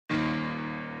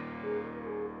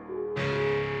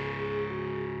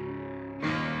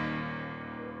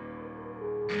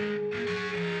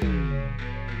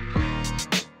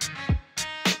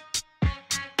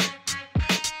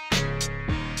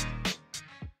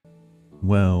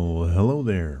Well, hello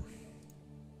there.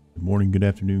 Good morning, good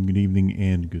afternoon, good evening,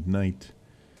 and good night.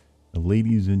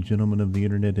 Ladies and gentlemen of the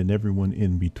internet and everyone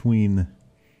in between,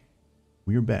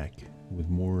 we are back with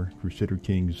more Crusader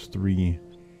Kings 3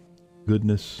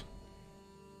 goodness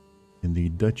in the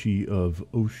Duchy of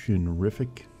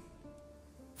Oceanrific.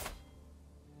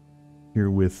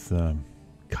 Here with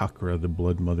Kraka, the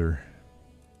Blood Mother,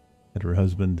 and her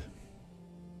husband,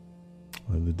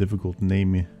 the difficult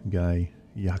name guy,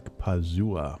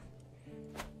 Yakpazua.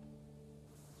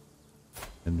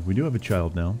 And we do have a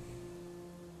child now.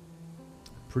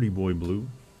 Pretty boy Blue.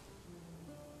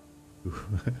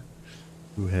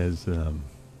 Who has, is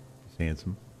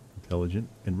handsome, intelligent,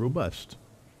 and robust.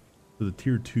 For the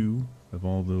tier 2 of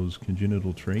all those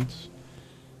congenital traits.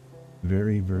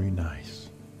 Very, very nice.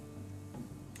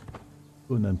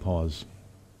 Go ahead and pause.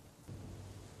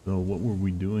 So what were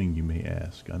we doing, you may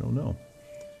ask? I don't know.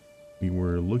 We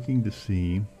were looking to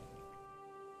see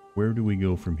where do we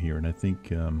go from here, and I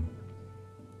think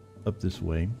up this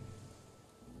way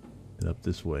and up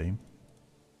this way,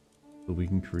 so we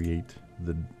can create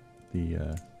the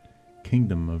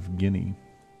Kingdom of Guinea.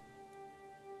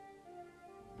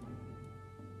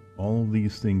 All of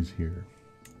these things here.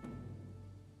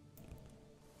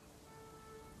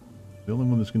 The only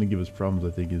one that's going to give us problems,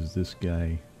 I think, is this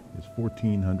guy. Is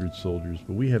 1,400 soldiers,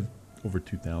 but we have over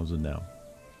 2,000 now.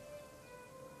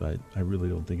 But I really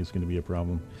don't think it's going to be a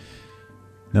problem.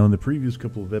 Now, in the previous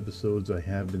couple of episodes, I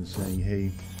have been saying, hey,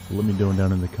 let me know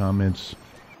down in the comments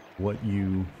what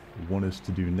you want us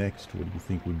to do next. What do you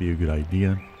think would be a good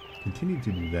idea? Continue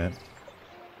to do that.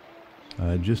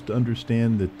 Just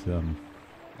understand that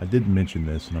I did mention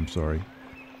this, and I'm sorry.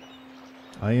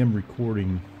 I am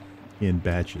recording in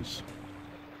batches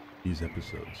these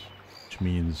episodes, which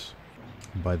means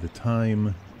by the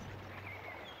time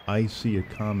I see a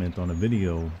comment on a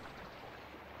video,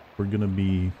 we're going to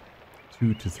be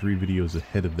 2 to 3 videos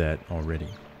ahead of that already.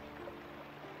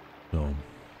 So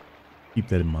keep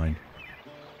that in mind.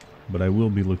 But I will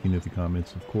be looking at the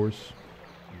comments, of course,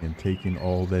 and taking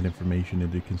all that information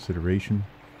into consideration.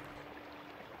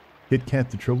 Kit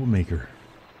Kat the Troublemaker,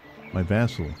 my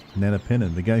vassal, Nana Penna,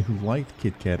 the guy who liked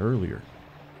Kit Kat earlier,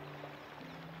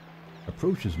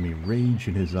 approaches me, rage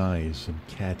in his eyes, and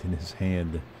cat in his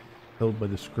hand, held by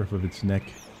the scruff of its neck,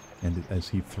 and as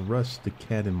he thrusts the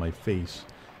cat in my face,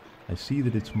 I see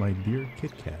that it's my dear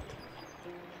Kit Kat.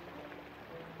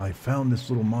 I found this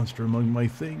little monster among my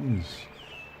things.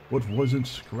 What wasn't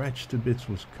scratched to bits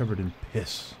was covered in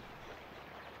piss.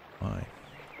 My.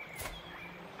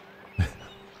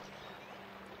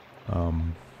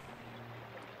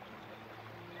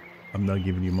 I'm not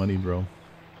giving you money, bro.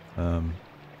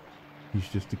 He's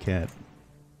just a cat.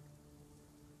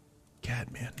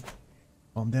 Cat, man.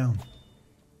 Calm down.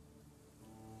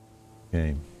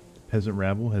 Okay. Peasant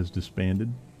rabble has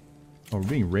disbanded. Oh, we're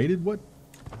being raided? What?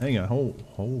 Hang on.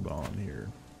 Hold on here.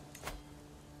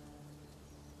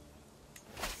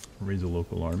 Raise a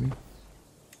local army.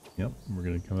 Yep. We're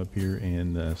going to come up here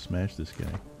and smash this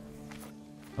guy.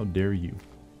 How dare you?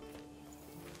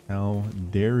 How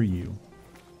dare you?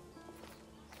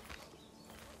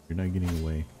 You're not getting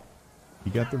away. He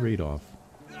got the raid off,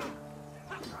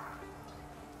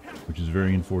 which is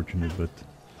very unfortunate, but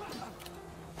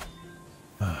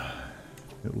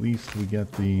at least we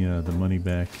got the money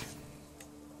back.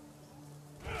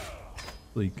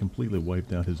 He completely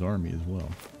wiped out his army as well.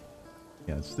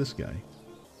 Yeah, it's this guy,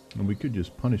 and we could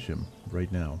just punish him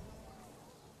right now.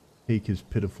 Take his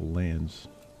pitiful lands.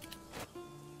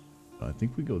 I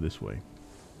think we go this way.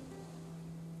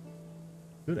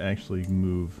 Could actually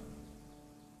move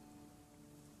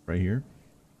right here.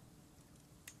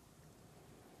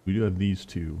 We do have these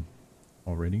two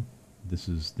already. This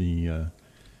is the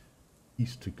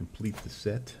piece to complete the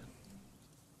set.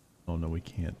 Oh no, we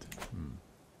can't.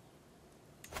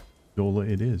 Dola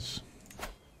it is.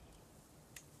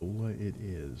 Dola it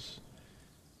is.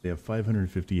 They have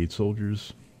 558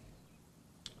 soldiers.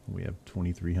 We have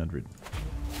 2,300.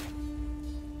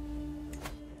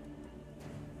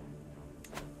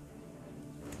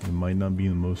 It might not be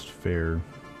the most fair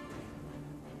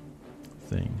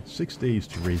thing. 6 days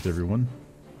to raise everyone.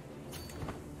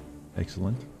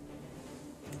 Excellent.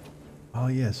 Ah,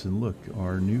 yes, and look,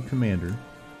 our new commander,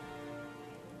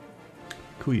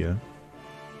 Kuya,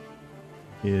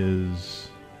 is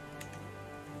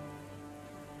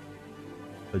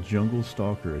a jungle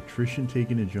stalker. Attrition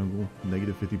taken in jungle,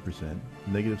 negative 50%.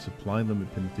 Negative supply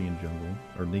limit penalty in jungle.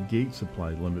 Or negate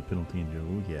supply limit penalty in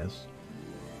jungle, yes.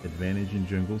 Advantage in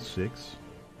jungle, 6.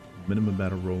 Minimum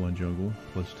battle roll on jungle,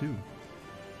 +2.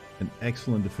 An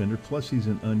excellent defender, plus he's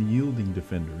an unyielding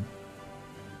defender.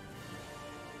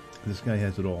 This guy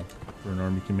has it all for an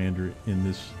army commander in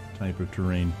this type of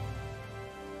terrain.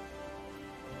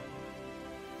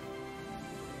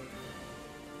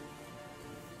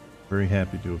 Very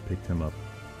happy to have picked him up.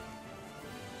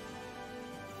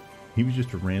 He was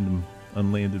just a random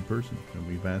unlanded person, and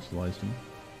we vassalized him.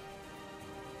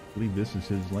 I believe this is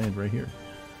his land right here.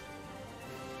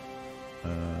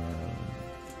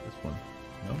 This one.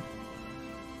 No?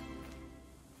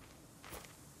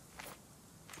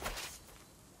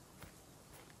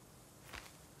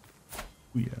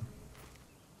 Oh yeah.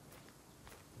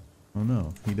 Oh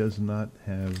no, he does not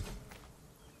have...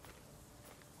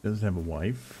 doesn't have a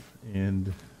wife,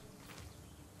 and...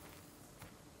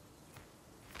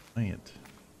 giant.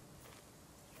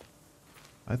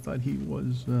 I thought he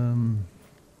was, when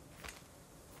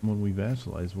we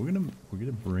vassalized. We're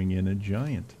gonna bring in a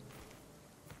giant.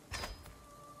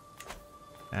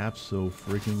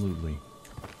 Abso-freaking-lutely.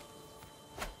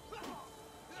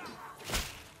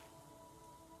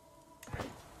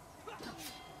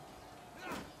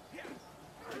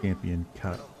 Champion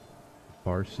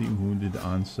Farsi wounded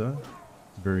Ansa.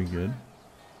 Very good.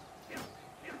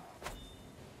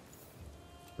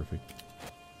 Perfect.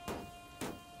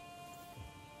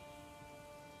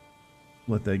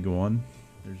 Let that go on.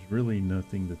 There's really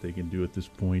nothing that they can do at this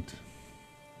point.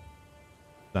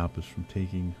 Stop us from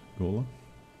taking Gola.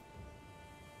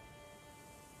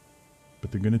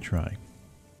 But they're going to try.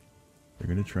 They're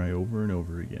going to try over and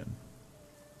over again.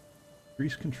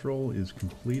 Greece control is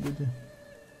completed.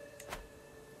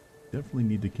 Definitely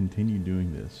need to continue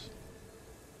doing this.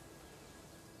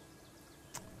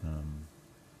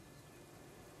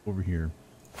 Over here,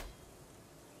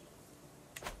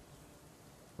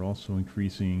 we're also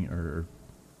increasing or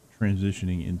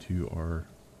transitioning into our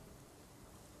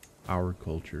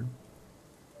culture.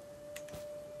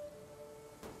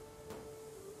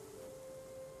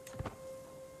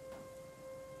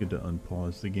 Good to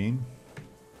unpause the game.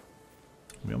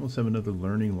 We almost have another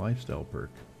learning lifestyle perk.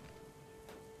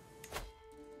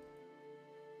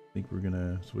 I think we're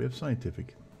gonna, so we have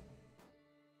scientific.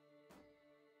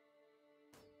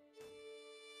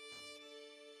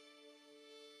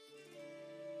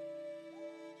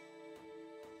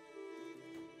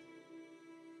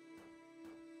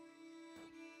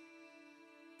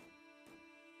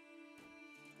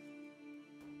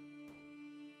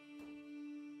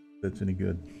 That's any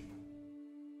good.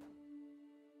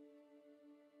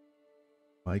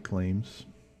 Buy claims.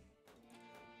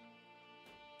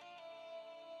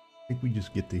 I think we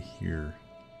just get to here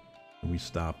and we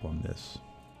stop on this.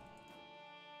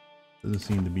 Doesn't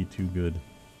seem to be too good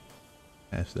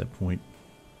past that point.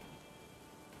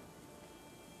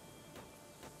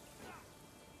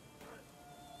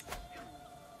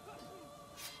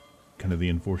 Kind of the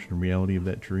unfortunate reality of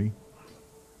that tree.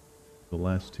 The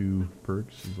last two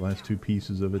perks, the last two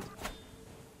pieces of it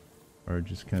are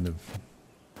just kind of,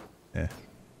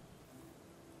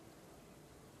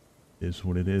 is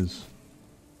what it is.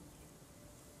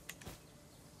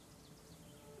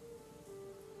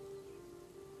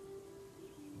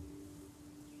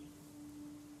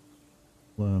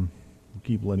 We'll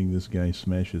keep letting this guy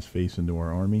smash his face into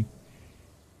our army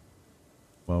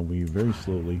while we very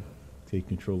slowly take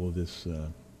control of this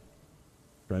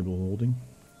tribal holding.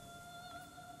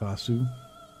 Basu.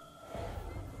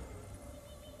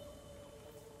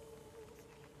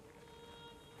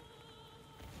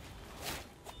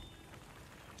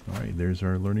 Alright, there's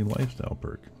our learning lifestyle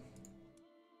perk.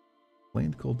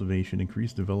 Land cultivation,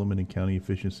 increased development and county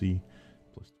efficiency,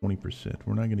 plus 20%.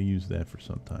 We're not going to use that for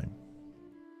some time.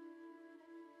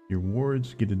 Your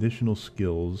wards get additional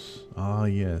skills. Ah,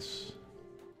 yes.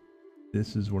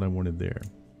 This is what I wanted there.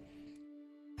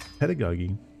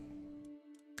 Pedagogy.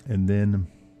 And then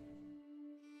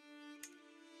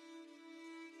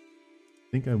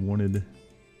I think I wanted,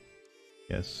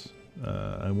 yes,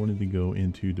 I wanted to go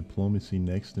into diplomacy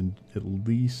next and at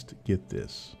least get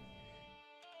this.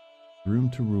 Room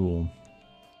to rule.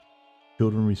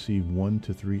 Children receive 1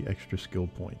 to 3 extra skill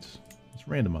points. It's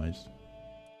randomized.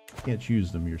 You can't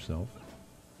choose them yourself.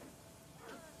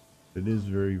 It is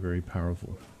very, very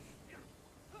powerful.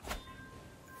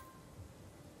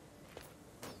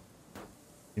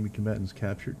 Enemy combatants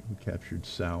captured. We captured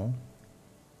Sal,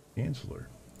 Chancellor.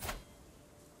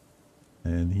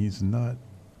 And he's not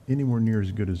anywhere near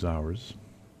as good as ours.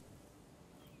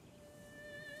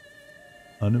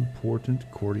 Unimportant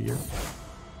courtier.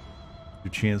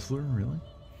 Your Chancellor, really?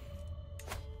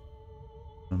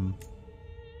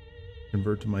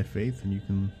 Convert to my faith and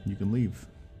you can leave.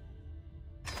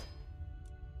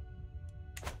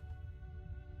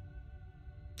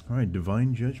 Alright,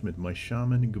 Divine Judgment. My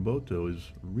Shaman Gaboto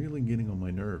is really getting on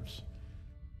my nerves.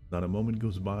 Not a moment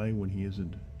goes by when he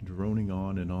isn't droning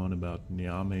on and on about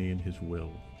Niame and his will.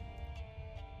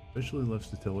 Especially loves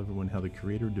to tell everyone how the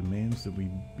Creator demands that we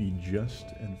be just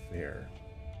and fair.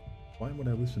 Why would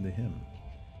I listen to him?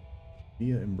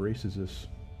 Mia embraces us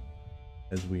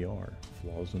as we are,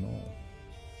 flaws and all.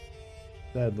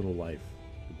 Sad little life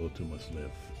Gaboto must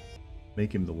live.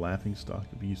 Make him the laughingstock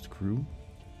of East Crew.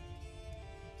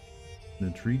 An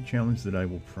intrigue challenge that I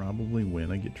will probably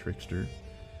win. I get Trickster.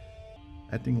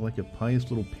 Acting like a pious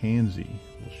little pansy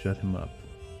will shut him up.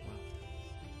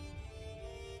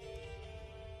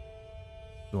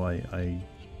 So I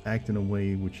act in a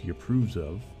way which he approves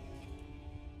of,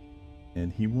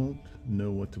 and he won't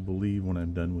know what to believe when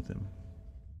I'm done with him.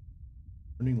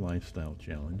 Learning lifestyle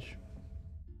challenge.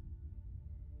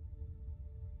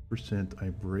 Percent I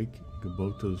break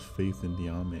Gaboto's faith in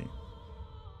Niame.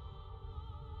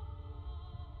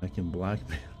 I can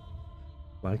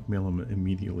blackmail him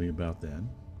immediately about that.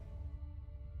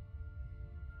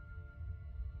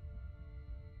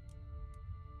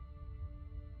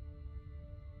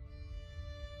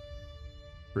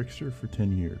 Trickster for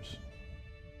 10 years.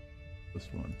 This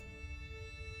one.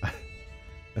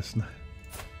 That's not...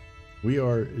 We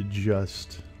are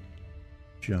just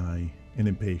shy and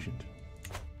impatient.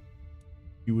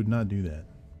 You would not do that.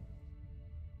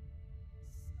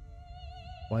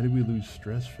 Why did we lose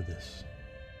stress for this?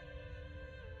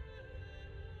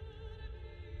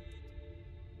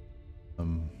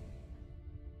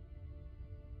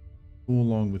 Go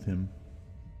along with him.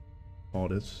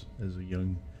 Taught us as a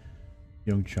young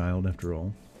child, after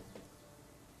all.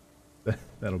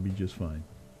 That'll be just fine.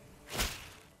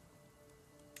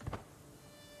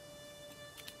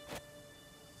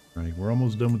 Alright, we're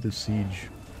almost done with this siege.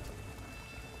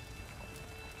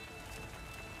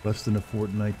 Less than a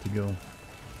fortnight to go.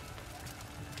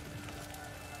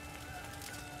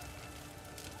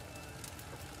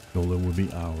 Gola will be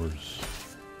ours.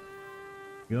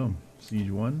 Go.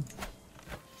 Siege 1.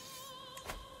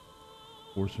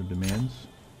 Force our demands.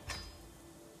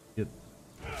 Get.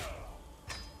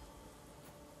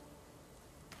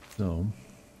 So,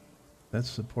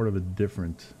 that's a part of a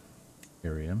different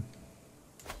area.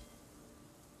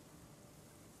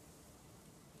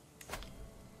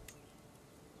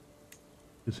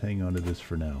 Just hang on to this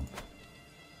for now.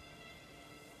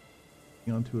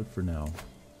 Hang on to it for now.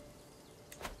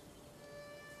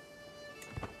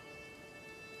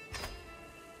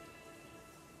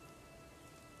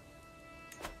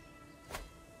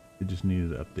 It just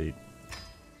needed an update.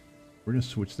 We're going to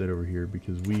switch that over here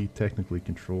because we technically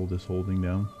control this holding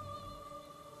now.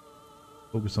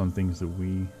 Focus on things that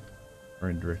we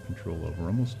are in direct control of. We're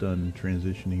almost done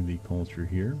transitioning the culture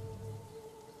here.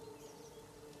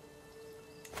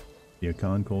 The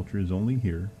Akan culture is only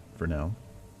here for now.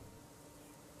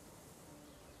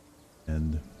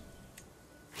 And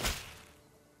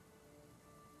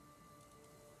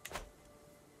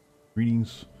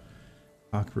greetings,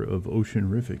 Akra of Ocean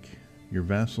Riffic. Your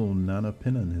vassal Nana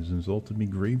Pinnan has insulted me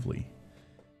gravely.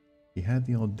 He had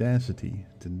the audacity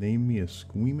to name me a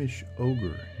squeamish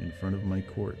ogre in front of my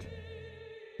court.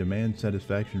 Demand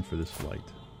satisfaction for this slight.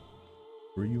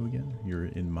 Who are you again? You're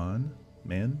in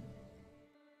Man?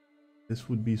 This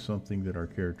would be something that our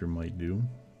character might do.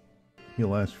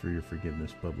 He'll ask for your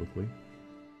forgiveness publicly.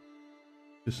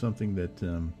 Just something that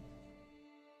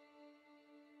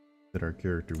that our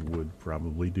character would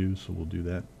probably do, so we'll do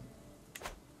that.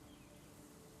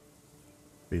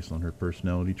 Based on her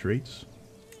personality traits.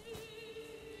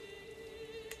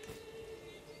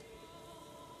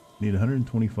 Need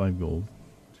 125 gold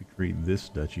to create this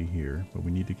duchy here, but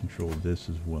we need to control this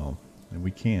as well. And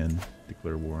we can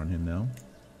declare war on him now.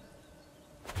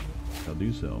 I'll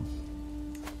do so.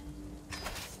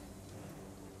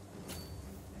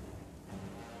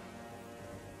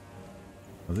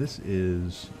 Now this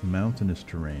is mountainous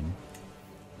terrain,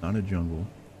 not a jungle.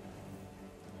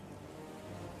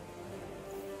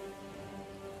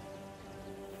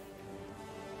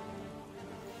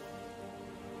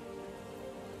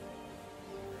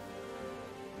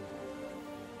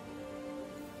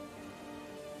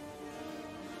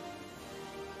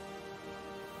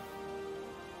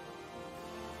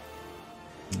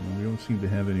 We don't seem to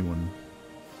have anyone.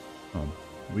 Oh,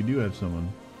 we do have someone.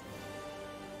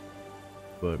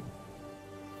 But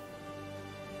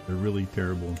they're really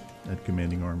terrible at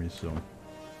commanding armies, so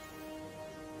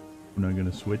we're not going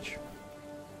to switch.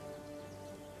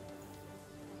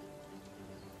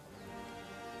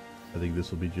 I think this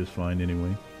will be just fine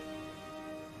anyway.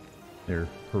 They're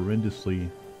horrendously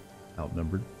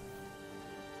outnumbered.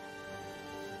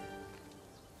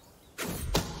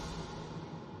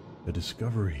 A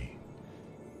discovery.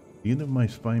 At the end of my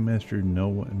spymaster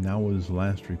Nawa's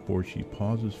last report, she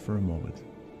pauses for a moment.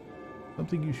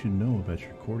 Something you should know about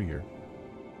your courtier.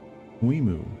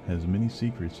 Uemu has many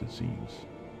secrets, it seems.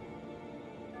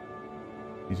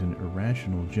 He's an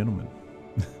irrational gentleman.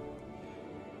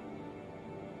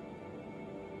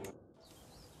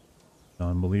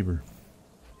 Non-believer.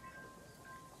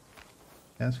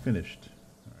 Task finished.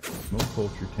 Alright, smoke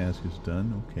culture task is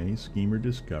done. Okay, schemer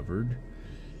discovered.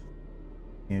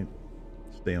 Can't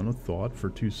stay on a thought for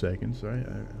 2 seconds. I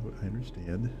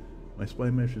understand. My spy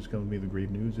mesh has come to me the great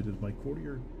news. It is my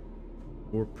courtier,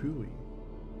 Orpui.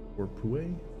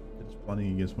 Orpue? That is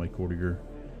plotting against my courtier,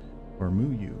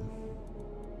 Armuyu.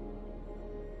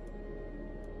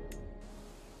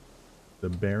 The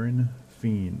Baron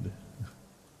Fiend.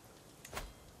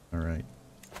 Alright.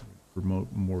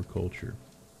 Promote more culture.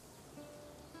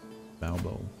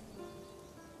 Balbo.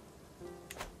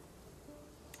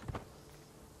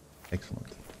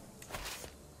 Excellent.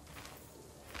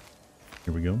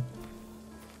 Here we go.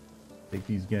 Take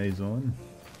these guys on.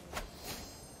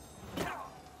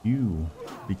 You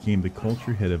became the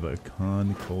culture head of a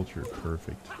con culture.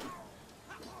 Perfect.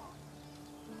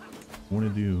 Want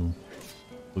to do...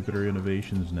 Look at our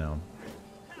innovations now.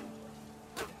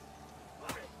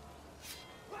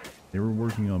 They were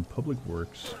working on public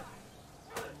works.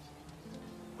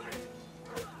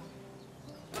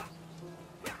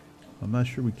 I'm not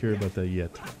sure we care about that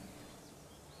yet.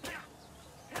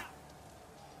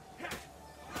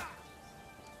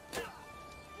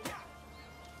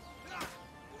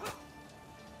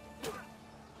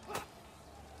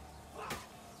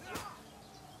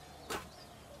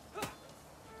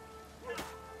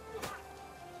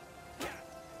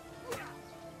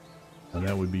 Now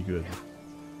that would be good.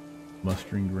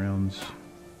 Mustering grounds.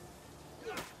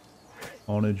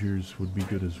 Onagers would be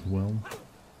good as well.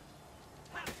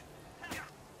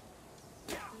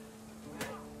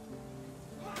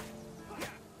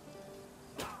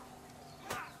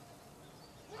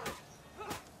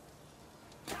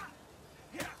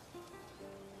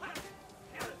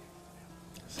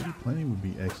 City planning would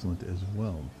be excellent as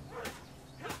well.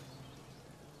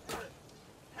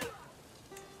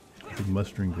 I think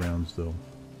mustering grounds though.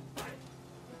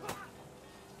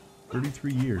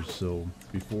 33 years, so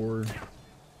before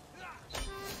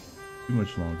too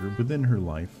much longer, within her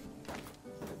life,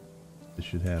 this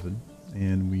should happen.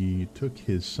 And we took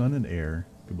his son and heir,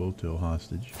 Kabuto,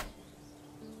 hostage.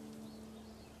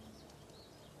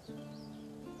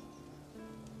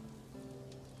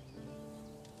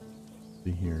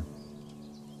 See here.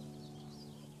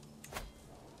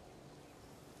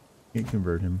 Can't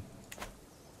convert him.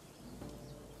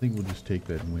 I think we'll just take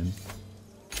that win.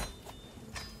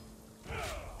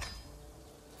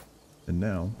 And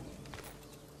now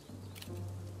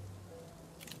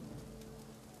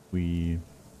we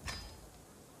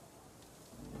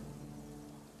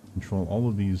control all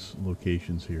of these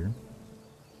locations here.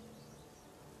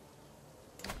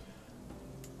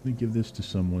 Let me give this to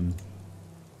someone.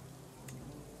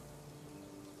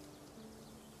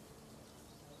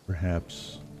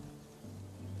 Perhaps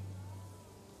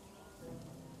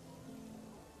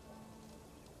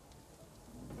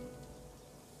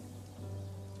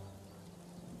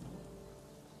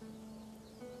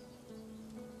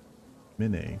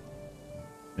Minute.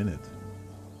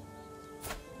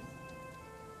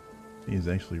 He is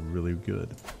actually really good.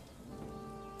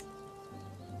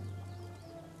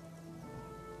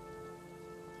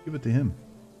 Give it to him.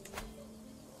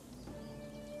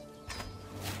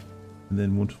 And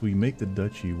then once we make the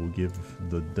duchy, we'll give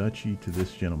the duchy to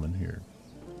this gentleman here.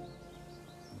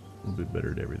 A little bit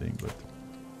better at everything, but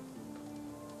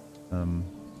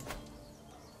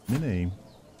Mine,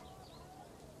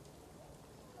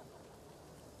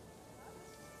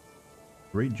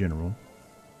 great general,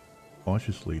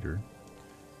 cautious leader,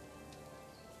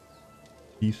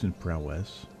 decent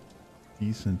prowess,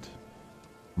 decent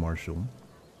marshal.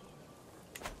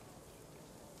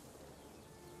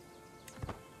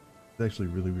 It's actually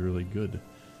really good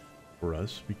for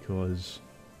us because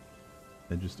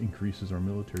that just increases our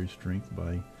military strength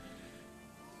by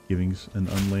giving an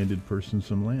unlanded person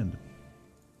some land.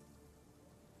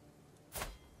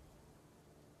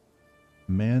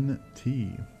 Man T,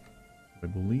 I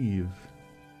believe,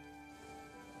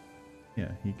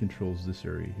 yeah, he controls this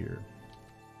area here.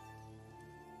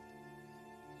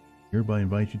 Hereby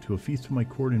invite you to a feast of my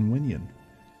court in Winyan.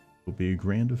 It will be a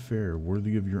grand affair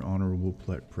worthy of your honorable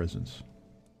presence.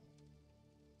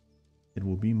 It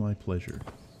will be my pleasure.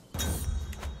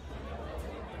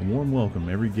 A warm welcome.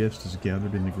 Every guest is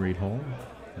gathered in the great hall,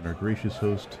 and our gracious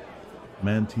host,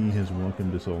 Manti, has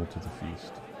welcomed us all to the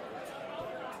feast.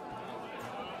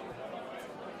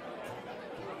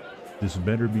 This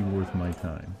better be worth my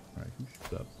time. Alright, who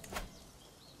shows up?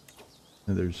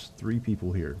 And there's 3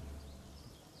 people here.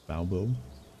 Balbo,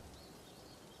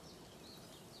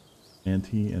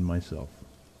 Auntie, and myself.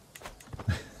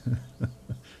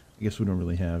 I guess we don't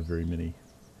really have very many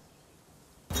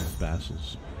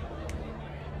vassals.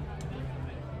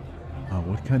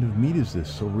 What kind of meat is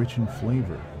this, so rich in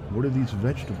flavor? What are these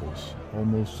vegetables?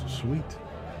 Almost sweet.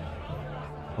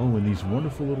 Oh, and these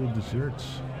wonderful little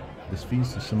desserts. This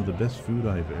feast is some of the best food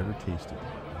I have ever tasted.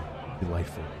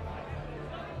 Delightful.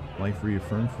 Life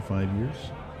reaffirmed for 5 years.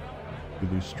 We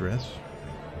lose stress.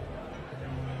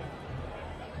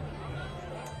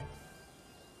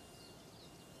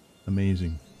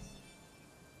 Amazing.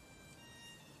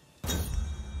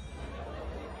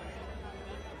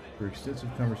 For extensive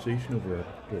conversation over our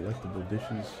delectable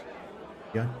dishes,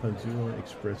 Yakpazua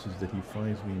expresses that he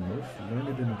finds me most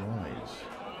learned and wise,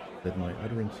 that my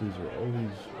utterances are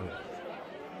always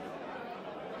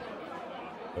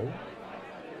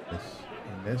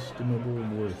inestimable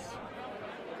worth,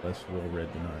 less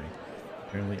well-read than I.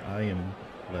 Apparently I am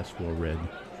less well-read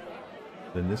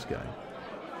than this guy.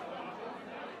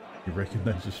 He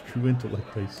recognizes true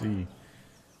intellect, I see.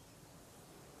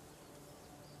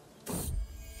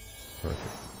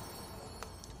 Perfect.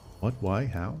 What? Why?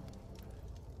 How?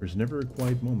 There's never a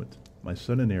quiet moment. My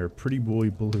son and heir, pretty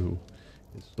boy Blue,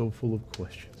 is so full of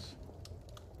questions.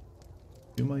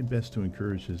 I do my best to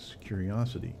encourage his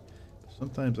curiosity.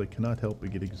 Sometimes I cannot help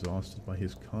but get exhausted by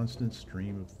his constant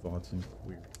stream of thoughts and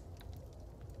queries.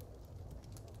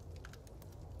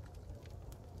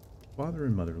 Father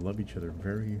and mother love each other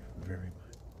very, very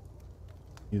much.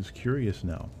 He is curious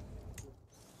now.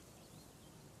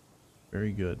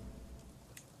 Very good.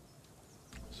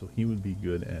 So he would be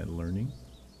good at learning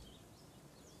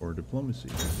or diplomacy.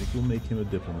 I think we'll make him a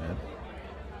diplomat.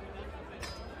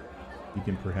 He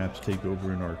can perhaps take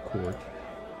over in our court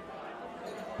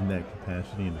in that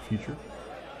capacity in the future.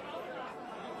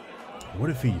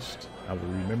 What a feast! I will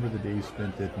remember the days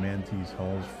spent at Mantis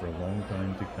halls for a long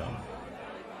time to come.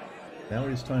 Now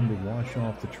it is time to wash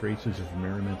off the traces of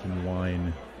merriment and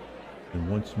wine and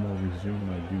once more resume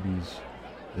my duties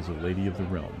as a lady of the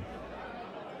realm.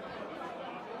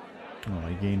 Oh,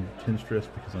 I gained 10 stress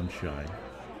because I'm shy.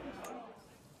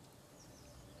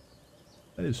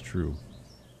 That is true.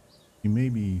 He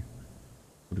maybe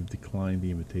would have declined the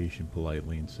invitation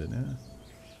politely and said,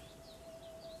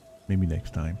 maybe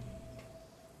next time.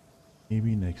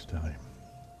 Maybe next time.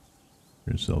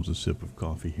 Give yourselves a sip of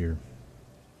coffee here.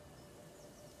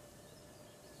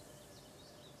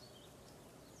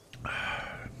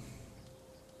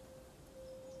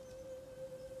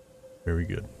 Very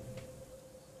good.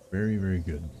 Very, very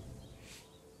good.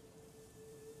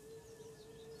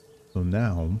 So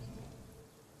now,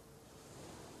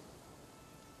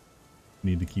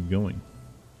 we need to keep going.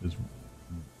 Just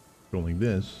controlling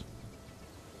this,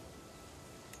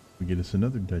 we get us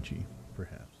another duchy,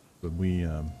 perhaps. But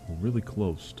we're really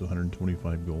close to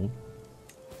 125 gold.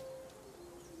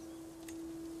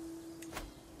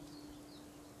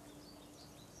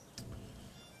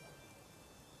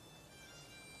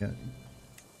 Yeah.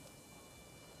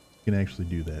 You can actually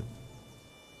do that.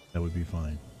 That would be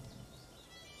fine.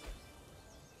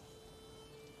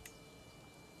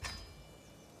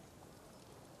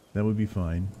 That would be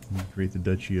fine. We create the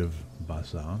Duchy of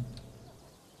Basa.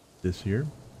 This here.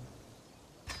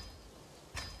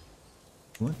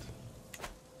 Excellent.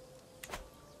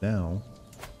 Now,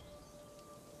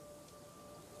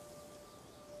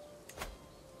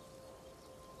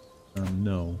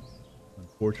 no.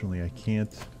 Unfortunately, I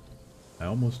can't. I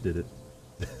almost did it.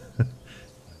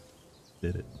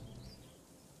 Did it.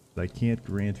 But I can't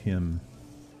grant him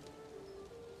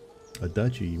a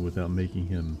duchy without making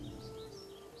him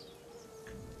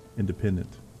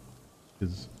independent,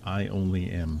 because I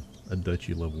only am a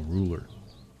duchy level ruler.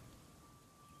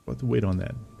 We'll have to wait on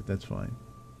that, but that's fine.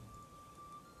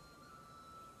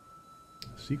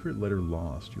 Secret letter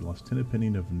lost. You lost 10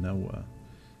 opinion of Nawa.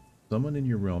 Someone in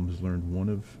your realm has learned one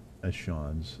of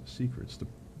Ashan's secrets. The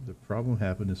problem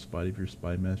happened in spite of your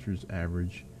spy master's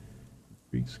average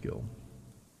intrigue skill.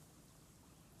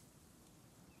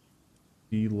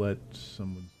 She let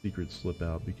someone's secret slip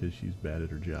out because she's bad at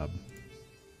her job.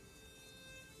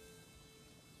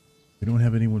 We don't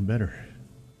have anyone better.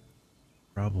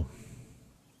 Problem.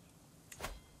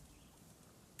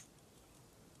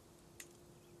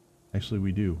 Actually,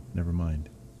 we do. Never mind.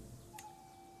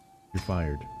 You're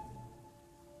fired.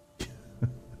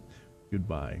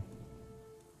 Goodbye.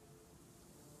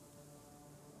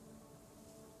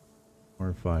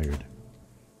 Are fired.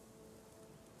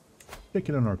 Check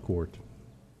it on our court.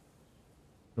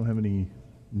 Don't have any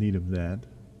need of that.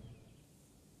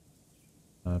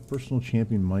 Personal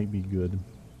champion might be good.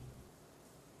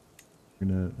 We're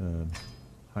gonna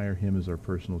hire him as our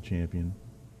personal champion.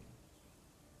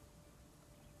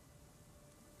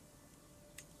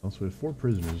 Also, we have 4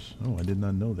 prisoners. Oh, I did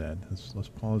not know that. Let's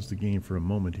pause the game for a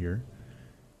moment here.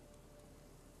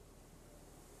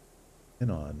 And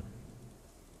on.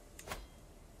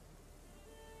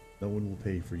 No one will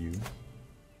pay for you.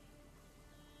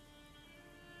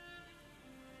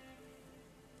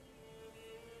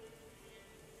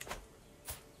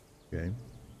 Okay.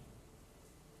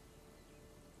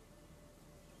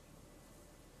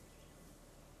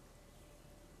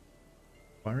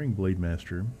 Firing Blade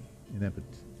Master. Inepit.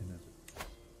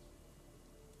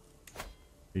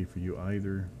 Pay for you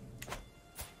either.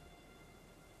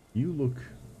 You look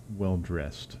well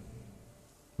dressed.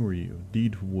 Who are you?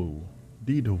 Deed Wu.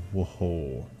 Deed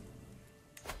Wu.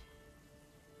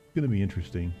 It's gonna be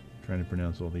interesting trying to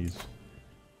pronounce all these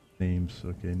names.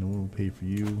 Okay, no one will pay for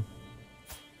you.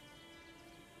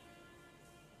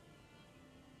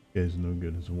 You guys no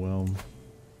good as well.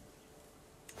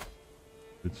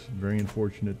 It's very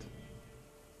unfortunate.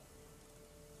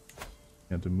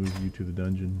 Have to move you to the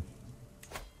dungeon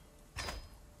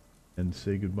and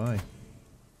say goodbye.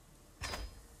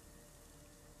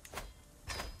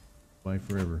 Bye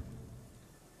forever.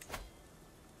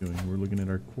 We're looking at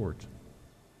our court.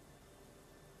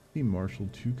 Team Marshal,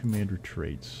 2 commander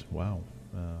traits. Wow.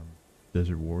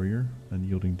 Desert Warrior,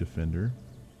 Unyielding Defender,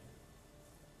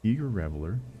 Eager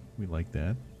Reveler. We like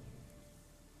that.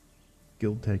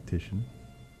 Skilled Tactician.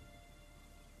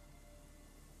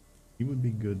 He would be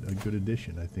a good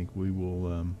addition. I think we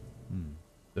will.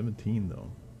 17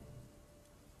 though.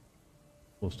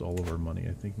 Most all of our money.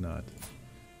 I think not.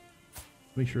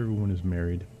 Make sure everyone is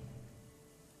married.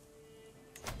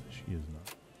 She is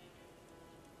not.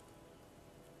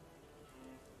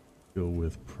 Go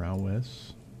with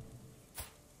prowess.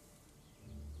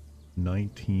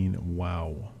 19.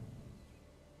 Wow.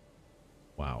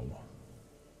 Wow.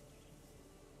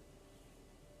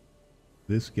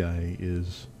 This guy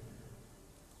is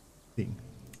king.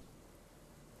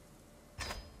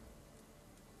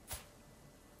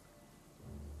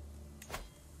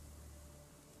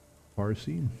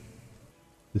 Parsi.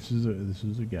 This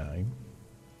is a guy.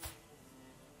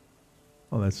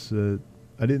 Oh, that's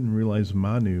I didn't realize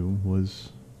Manu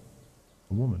was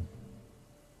a woman.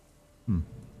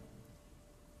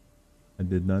 I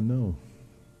did not know.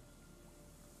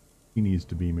 He needs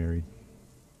to be married.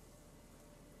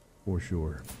 For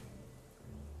sure.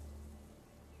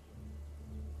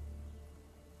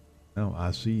 Now,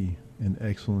 I see an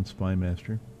excellent spy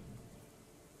master.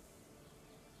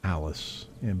 Alice,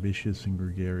 ambitious and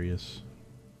gregarious.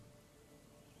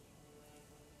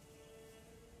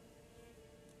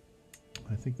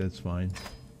 I think that's fine.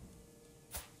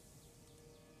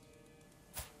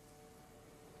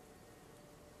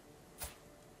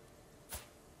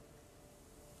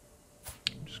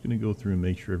 I'm just going to go through and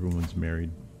make sure everyone's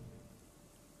married.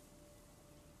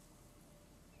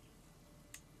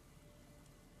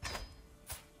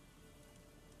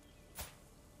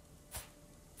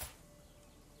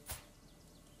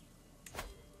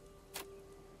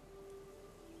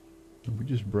 We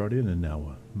just brought in a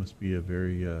Nawa. Must be a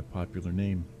very popular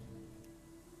name.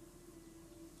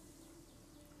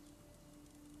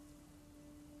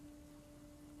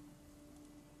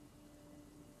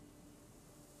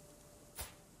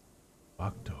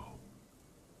 Bakto.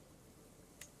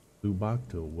 Lou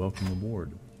Bakto, welcome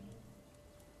aboard.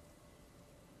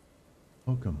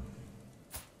 Welcome.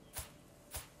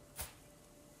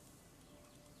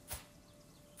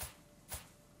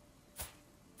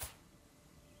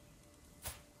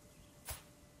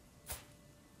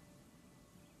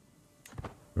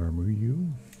 Armor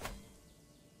you.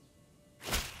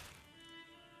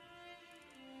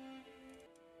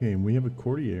 Okay, and we have a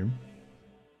courtier.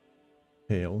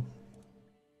 Pale.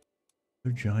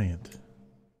 They're giant.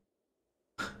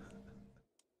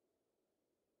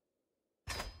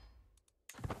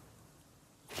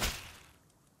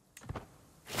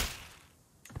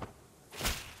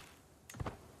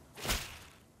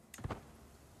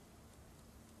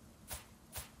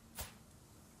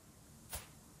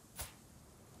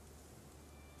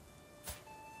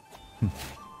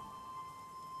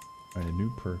 Alright, a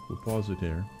new perk. We'll pause it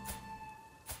there.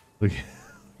 Look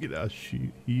at how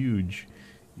huge.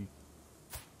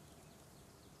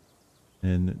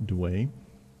 And Dway,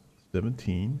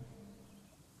 17.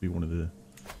 Be one of the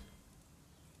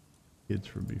kids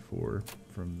from before,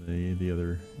 from the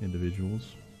other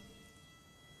individuals.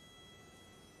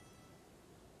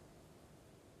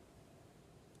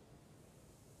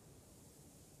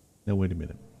 Now wait a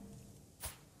minute.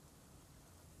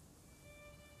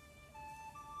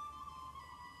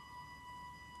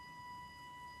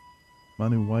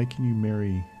 Manu, why can you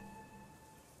marry...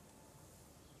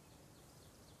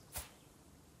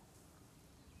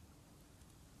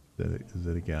 Is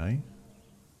that a guy?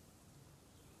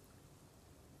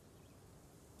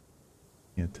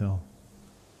 Can't tell.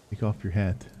 Take off your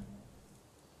hat.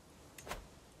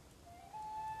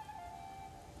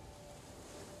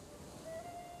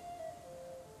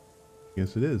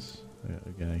 Guess it is a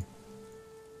guy.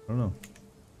 I don't know.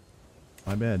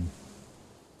 My bad.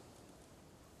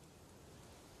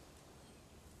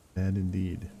 Bad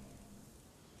indeed.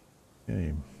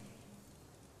 Okay.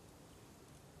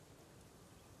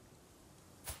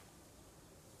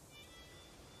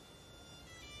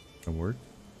 Gonna work.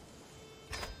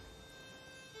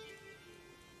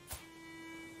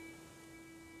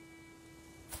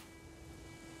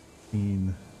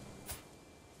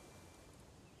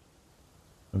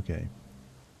 Okay.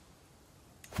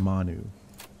 Manu.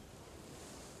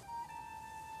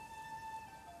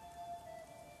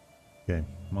 Okay,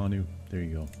 Manu, there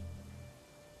you go.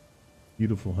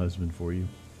 Beautiful husband for you.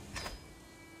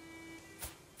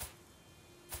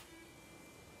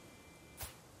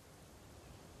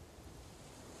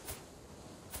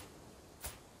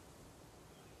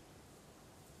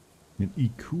 An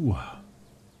Ikua.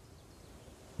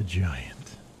 A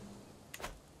giant.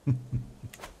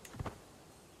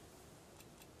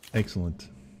 Excellent.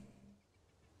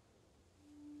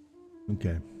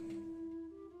 Okay.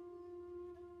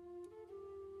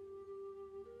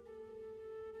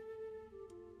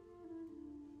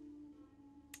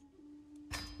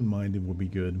 Mind it will be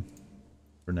good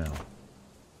for now.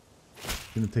 It's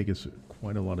going to take us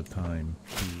quite a lot of time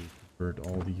to convert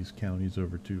all these counties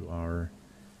over to our...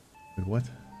 What?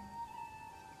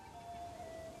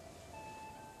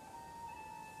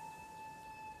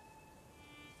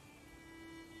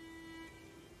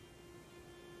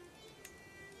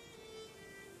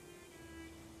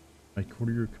 My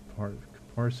courtier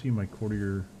Caparsi, my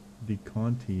courtier De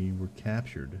Conti were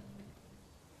captured.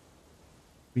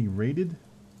 Being raided?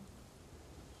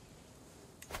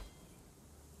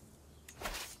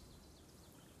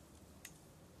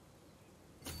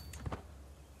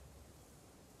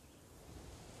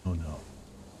 Oh no.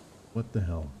 What the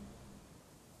hell?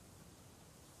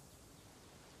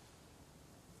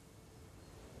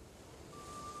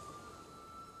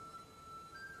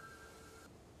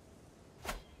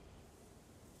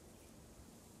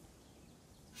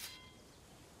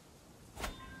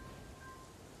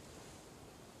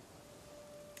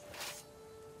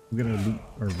 We're gonna loot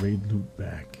our raid loot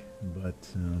back, but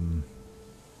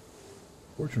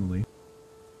fortunately,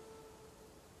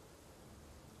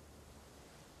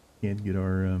 can't get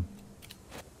our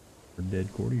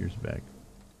dead courtiers back.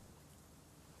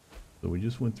 So we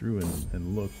just went through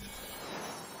and looked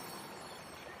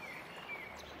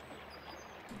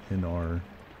in our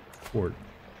port,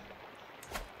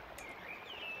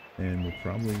 and we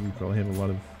probably have a lot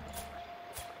of,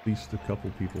 at least a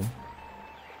couple people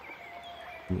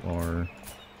who are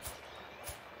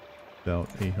without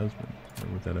a husband, or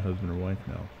without a husband or wife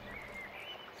now.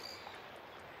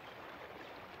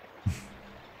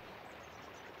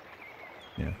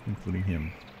 Yeah, including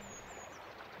him.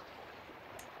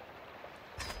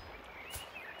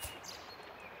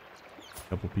 A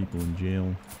couple people in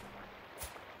jail.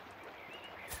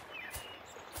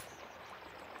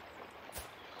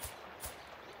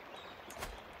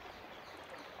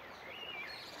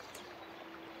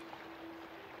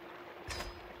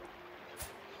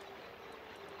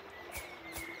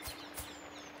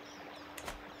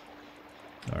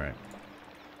 Alright.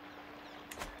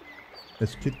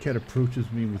 As Kit Kat approaches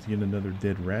me with yet another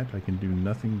dead rat, I can do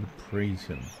nothing but praise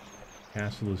him.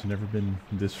 Castle has never been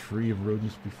this free of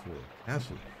rodents before.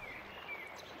 Castle.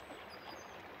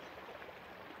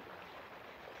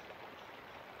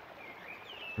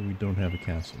 Or we don't have a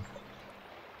castle.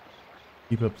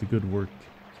 Keep up the good work,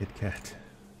 Kit Kat.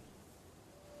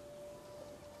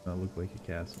 Not look like a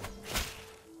castle.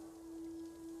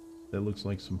 That looks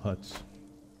like some huts.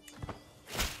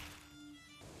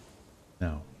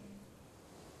 Now,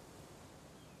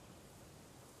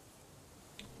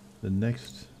 the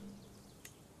next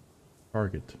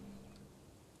target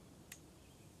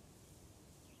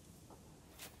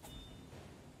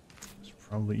is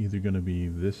probably either going to be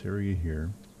this area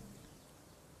here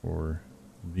or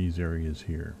these areas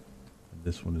here, and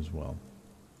this one as well.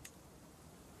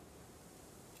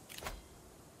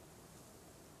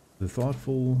 The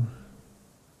thoughtful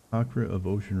Akra of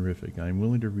Oceanrific. I am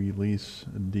willing to release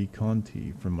De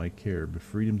Conti from my care, but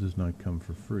freedom does not come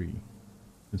for free.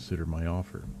 Consider my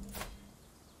offer.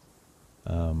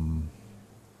 Oh.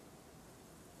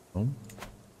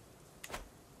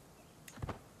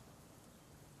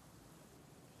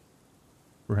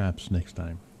 Perhaps next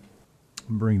time.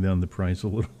 Bring down the price a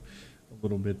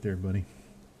little bit there, buddy.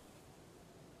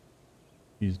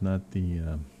 He's not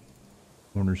the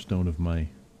cornerstone of my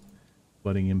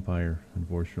budding empire,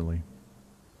 unfortunately.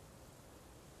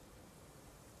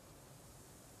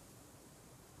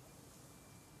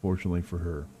 Fortunately for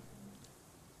her,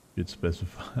 should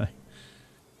specify.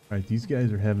 Alright, these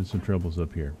guys are having some troubles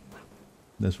up here.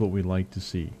 That's what we like to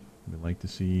see. We like to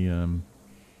see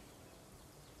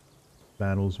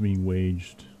battles being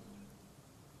waged.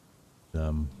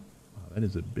 Wow, that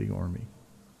is a big army.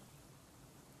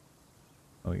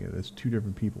 Oh yeah, that's two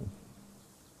different people.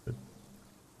 But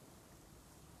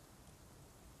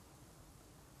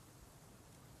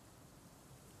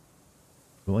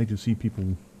we like to see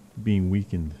people being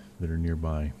weakened that are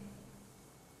nearby.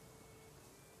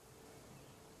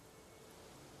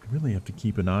 I really have to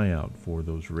keep an eye out for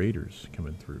those raiders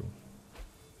coming through.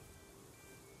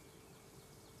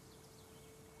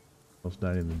 Else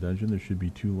died in the dungeon. There should be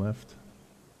 2 left.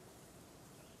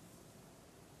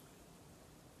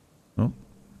 Oh,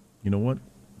 you know what?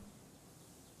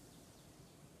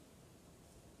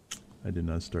 I did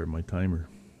not start my timer.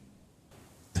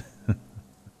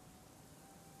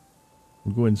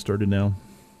 We'll go ahead and start it now.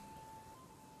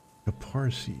 A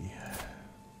Parsi.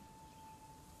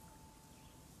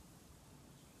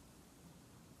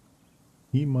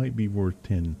 He might be worth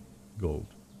 10 gold.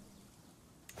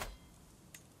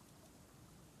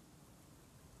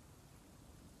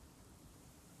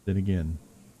 Then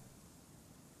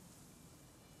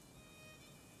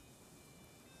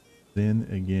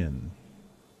again.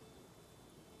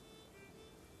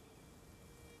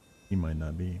 He might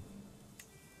not be.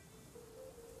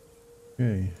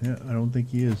 Okay, yeah, I don't think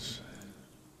he is.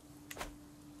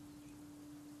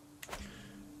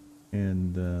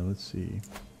 And let's see.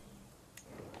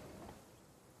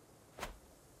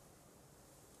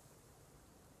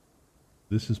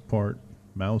 This is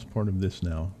Mao's part of this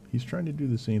now. He's trying to do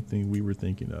the same thing we were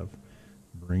thinking of.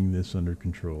 Bring this under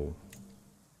control.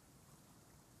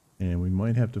 And we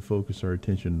might have to focus our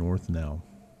attention north now,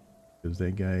 because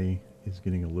that guy is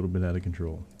getting a little bit out of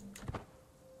control.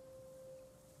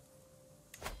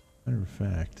 Matter of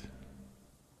fact,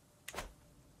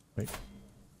 wait,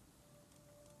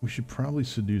 we should probably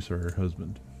seduce our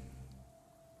husband.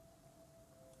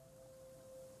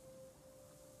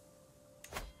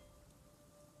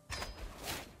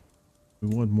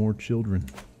 We want more children.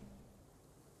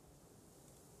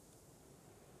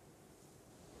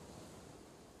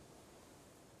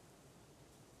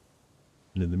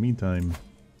 And in the meantime,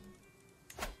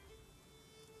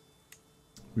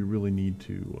 we really need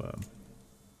to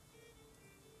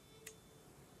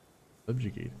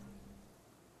subjugate.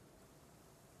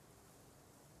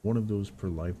 One of those per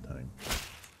lifetime.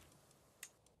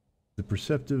 The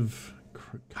perceptive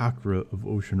Kraka of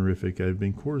Oceanrific, I have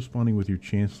been corresponding with your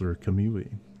Chancellor Kamui,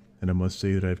 and I must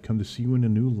say that I have come to see you in a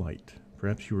new light.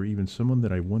 Perhaps you are even someone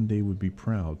that I one day would be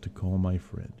proud to call my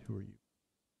friend. Who are you?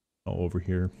 Oh, over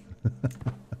here.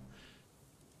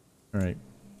 Alright.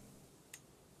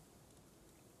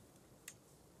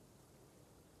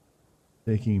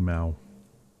 Taking Mao.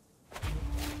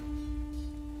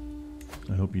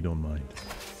 I hope you don't mind.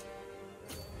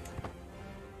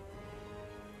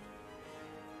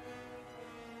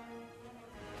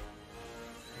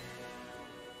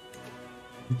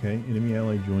 Okay, enemy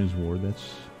ally joins war.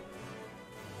 That's...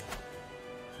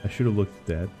 I should have looked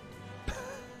at that.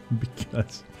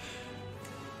 Because...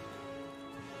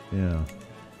 yeah.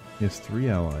 He has 3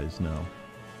 allies now.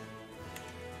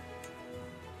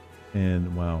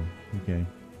 And, wow. Okay.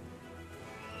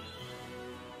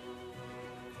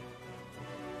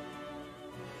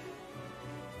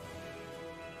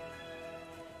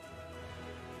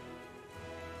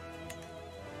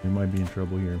 We might be in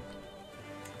trouble here.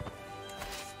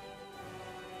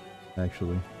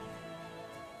 Actually.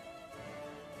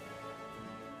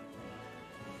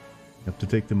 You have to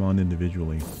take them on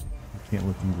individually. You can't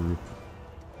let them group.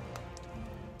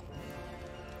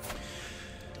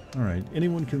 Alright,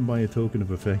 anyone can buy a token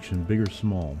of affection, big or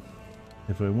small.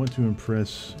 If I want to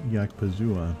impress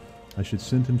Yakpazua, I should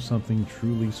send him something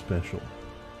truly special.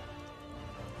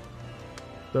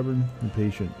 Stubborn,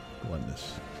 impatient,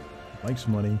 gluttonous. Likes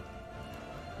money.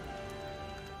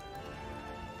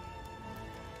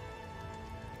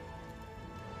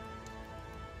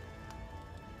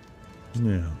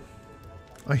 Yeah.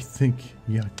 I think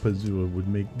Yakpazua would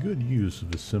make good use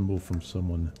of a symbol from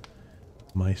someone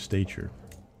my stature.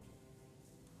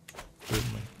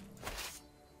 Certainly.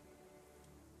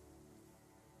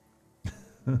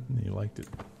 He liked it.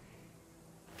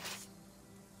 Of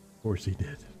course he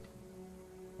did.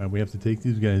 Alright, we have to take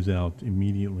these guys out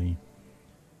immediately.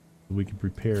 We can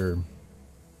prepare.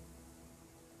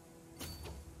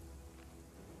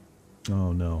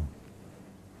 Oh no.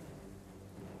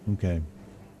 Okay.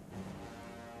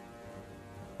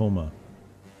 Homa.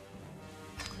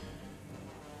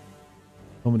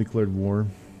 Homa declared war.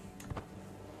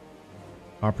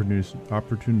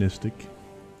 Opportunistic,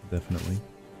 definitely.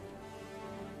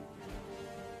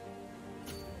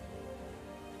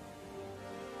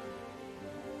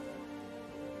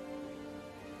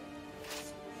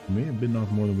 We may have bitten off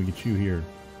more than we could chew here.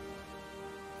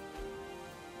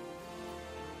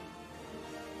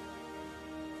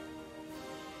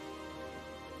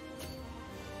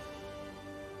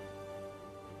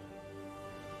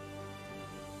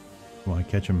 Come on,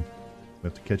 catch him. We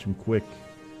have to catch him quick.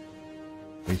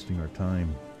 Wasting our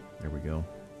time. There we go.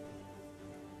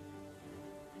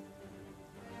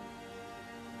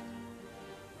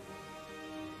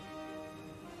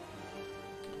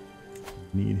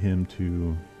 Need him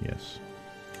to, yes,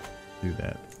 do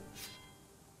that.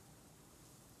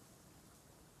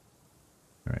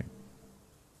 All right.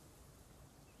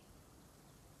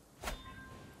 It's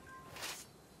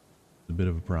a bit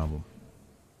of a problem.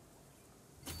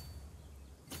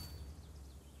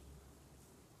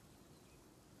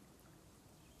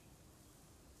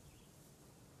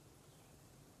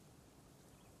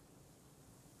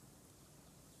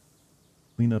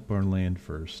 Clean up our land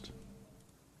first.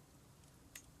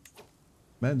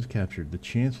 Madden's captured the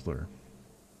Chancellor.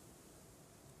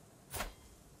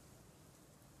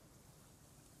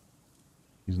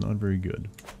 He's not very good.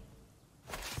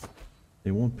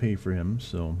 They won't pay for him,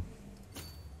 so...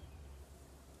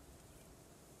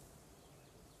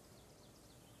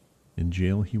 in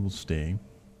jail he will stay.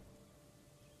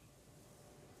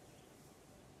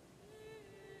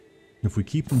 If we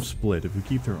keep them split, if we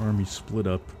keep their army split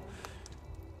up,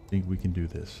 I think we can do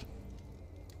this.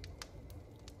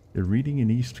 They're reading in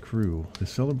East Crew. The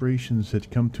celebrations had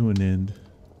come to an end,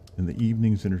 and the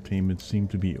evening's entertainment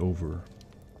seemed to be over.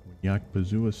 When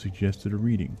Yakpazua suggested a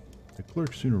reading, the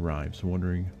clerk soon arrives,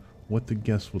 wondering what the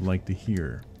guest would like to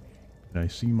hear, and I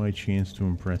see my chance to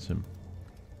impress him.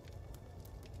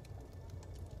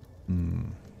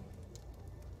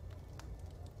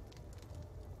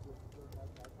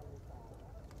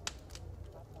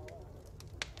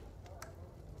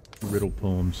 Riddle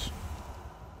poems.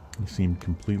 He seemed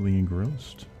completely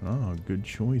engrossed. Ah, good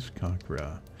choice,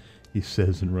 Kraka, he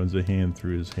says and runs a hand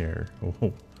through his hair.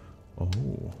 Oh.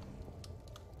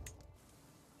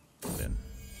 Then.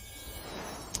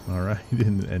 Alright,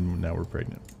 and now we're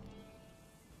pregnant.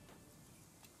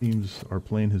 Seems our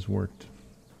plan has worked.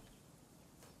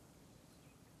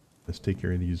 Let's take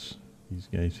care of these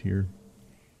guys here.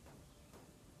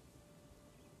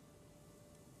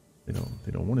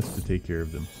 They don't want us to take care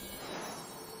of them.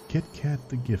 Kit Kat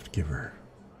the gift giver.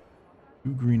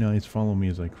 Two green eyes follow me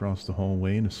as I cross the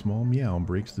hallway, and a small meow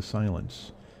breaks the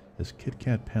silence as Kit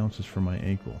Kat pounces for my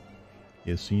ankle.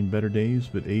 He has seen better days,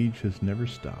 but age has never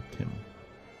stopped him.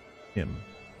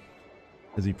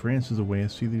 As he prances away, I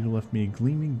see that he left me a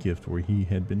gleaming gift where he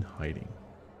had been hiding.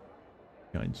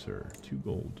 Kind sir, 2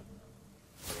 gold.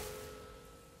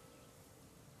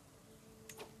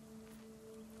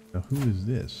 Now who is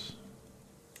this?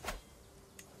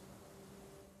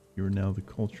 You are now the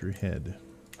culture head.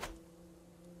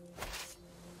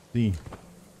 See.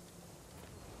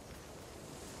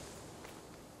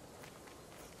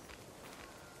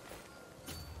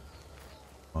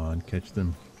 Come on, catch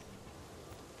them.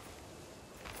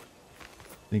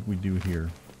 I think we do here.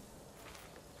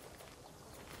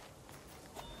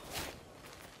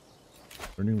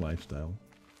 Our new lifestyle.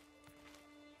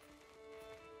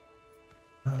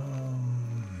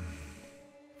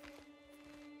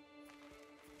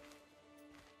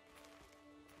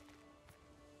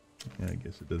 Yeah, I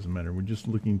guess it doesn't matter. We're just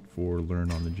looking for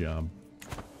learn on the job.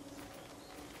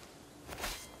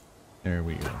 There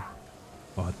we go.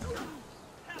 Bought them.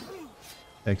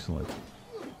 Excellent.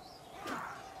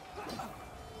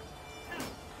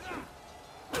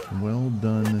 Well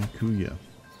done, Kuya.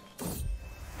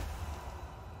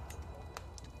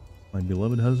 My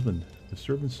beloved husband. The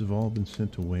servants have all been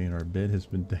sent away and our bed has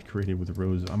been decorated with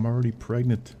roses. I'm already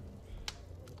pregnant.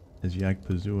 As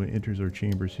Yakpazua enters our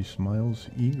chambers, he smiles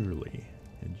eagerly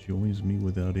and joins me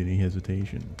without any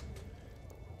hesitation.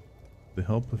 With the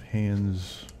help of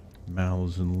hands,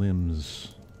 mouths, and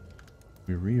limbs,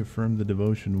 we reaffirm the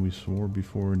devotion we swore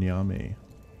before Nyame,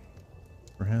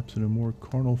 perhaps in a more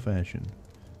carnal fashion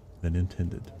than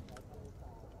intended.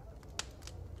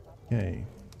 Okay.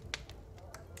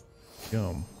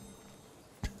 Yum.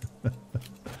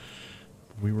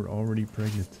 We were already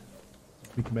pregnant.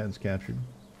 3 combatants captured.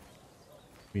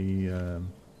 We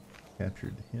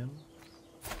Captured him.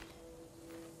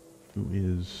 Who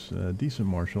is a decent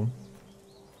marshal.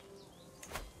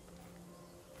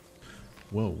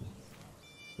 Whoa.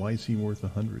 Why is he worth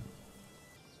 100?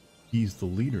 He's the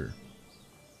leader.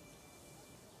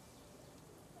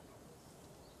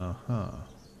 Uh-huh.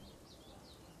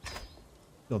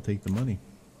 I'll take the money.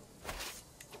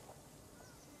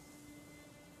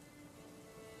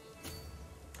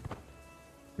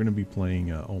 We're going to be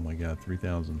playing, oh my god,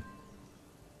 3,000.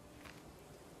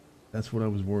 That's what I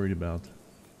was worried about.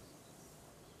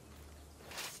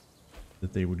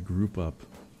 That they would group up.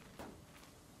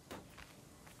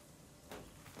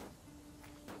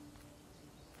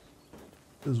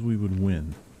 Because we would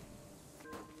win.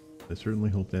 I certainly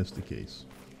hope that's the case.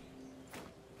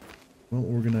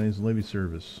 Well-organized levy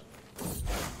service.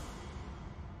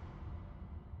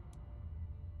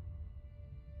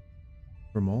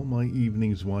 From all my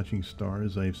evenings watching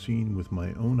stars, I have seen with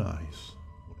my own eyes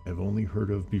what I have only heard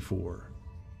of before.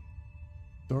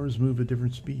 Stars move at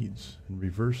different speeds and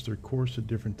reverse their course at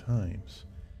different times,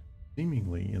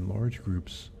 seemingly in large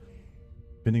groups,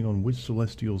 depending on which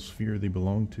celestial sphere they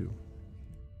belong to.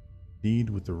 Indeed,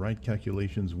 with the right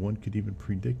calculations, one could even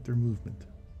predict their movement.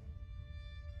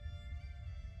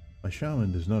 My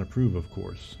shaman does not approve, of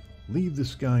course. Leave the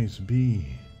skies be.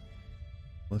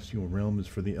 Celestial realm is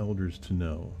for the elders to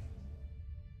know.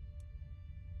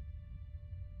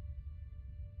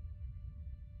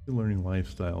 The learning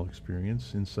lifestyle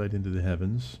experience, insight into the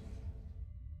heavens.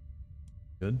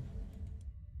 Good.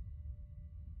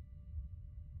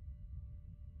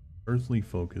 Earthly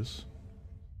focus.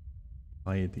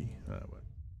 Piety.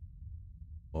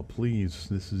 Well, please,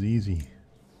 this is easy.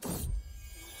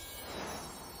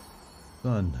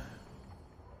 Son,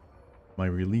 my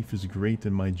relief is great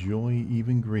and my joy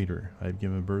even greater. I have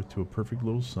given birth to a perfect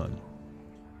little son.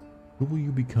 Who will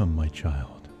you become, my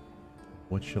child?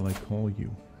 What shall I call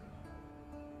you?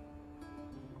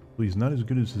 Well, he's not as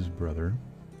good as his brother.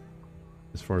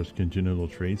 As far as congenital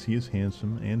traits, he is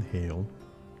handsome and hale.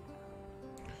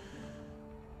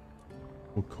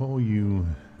 We'll call you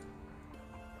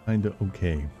kinda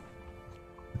okay.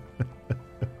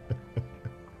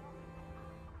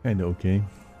 Kinda okay.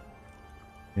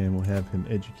 And we'll have him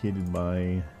educated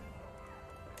by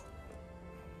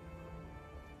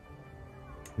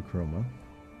the Chroma.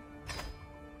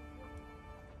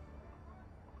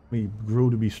 We grow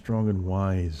to be strong and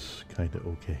wise. Kinda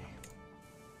okay.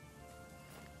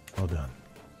 Well done.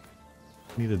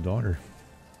 Need a daughter.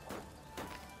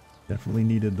 Definitely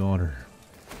need a daughter.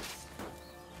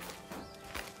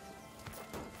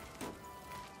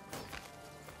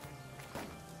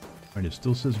 Alright, it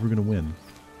still says we're gonna win.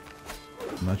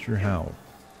 I'm not sure how.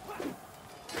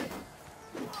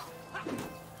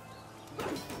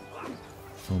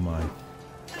 Oh my.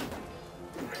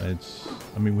 It's,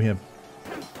 I mean, we have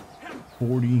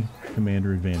 40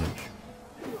 commander advantage.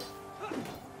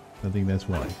 I think that's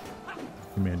why.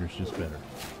 Commander's just better.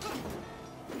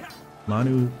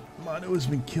 Manu has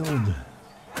been killed.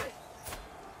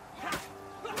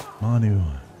 Manu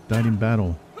died in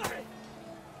battle.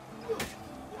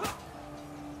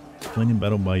 Slain in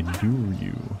battle by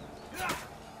Duryu.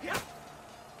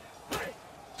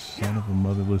 Son of a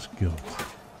motherless goat.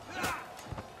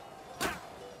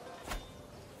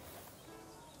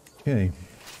 Okay.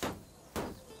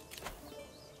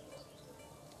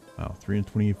 Wow,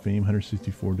 328 fame,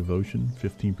 164 devotion,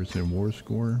 15% war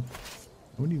score.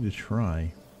 We need to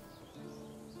try.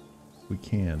 If we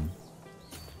can.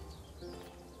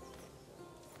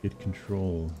 Get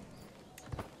control.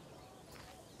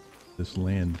 This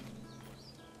land.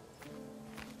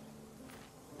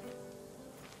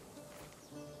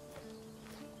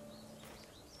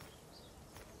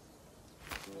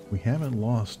 We haven't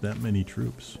lost that many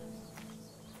troops,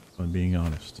 if I'm being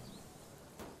honest.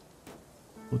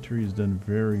 Military has done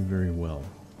very, very well.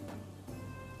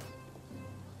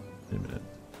 Wait a minute.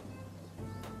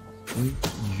 Wait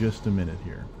just a minute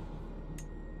here.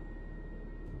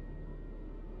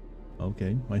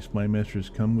 Okay, my spy master has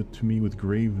come to me with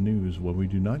grave news. While we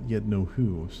do not yet know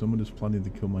who, someone is plotting to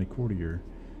kill my courtier,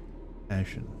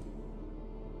 Ashen.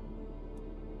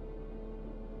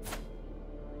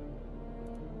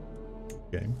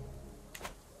 Okay.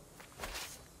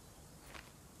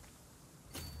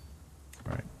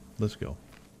 Alright, let's go.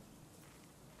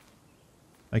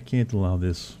 I can't allow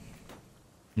this.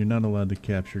 You're not allowed to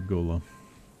capture Gola.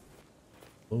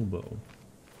 Lobo.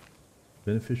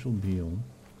 Beneficial deal.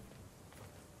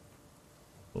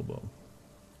 Lobo.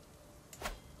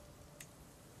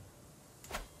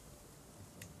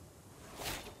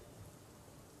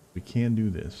 We can do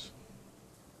this.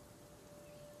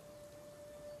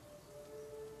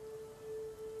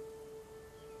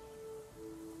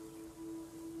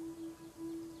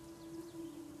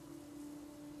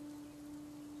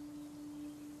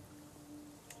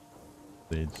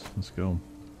 Crusades. Let's go.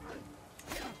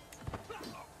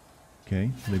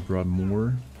 Okay, they brought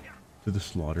more to the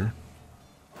slaughter.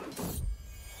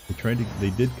 They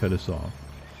did cut us off.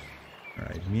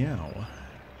 Alright, meow.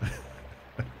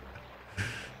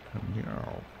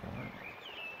 Meow.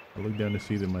 I look down to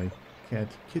see that my cat,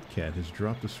 Kit Kat, has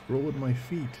dropped a scroll at my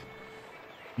feet.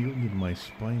 Yielded my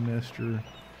Spymaster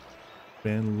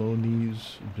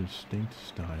Banloni's distinct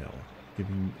style.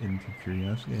 Giving into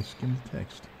curiosity, I skimmed the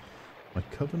text. My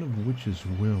coven of witches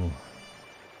will.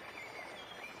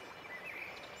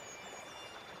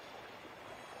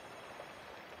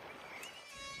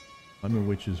 I'm a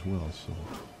witch as well, so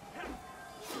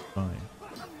fine.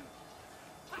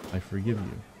 I forgive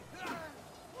you.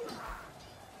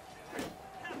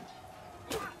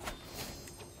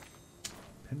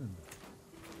 Pennant.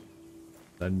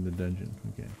 That in the dungeon,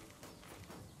 okay.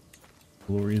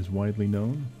 Glory is widely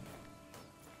known.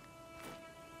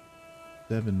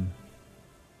 7.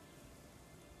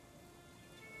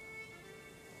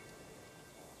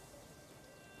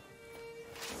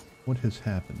 What has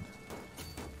happened?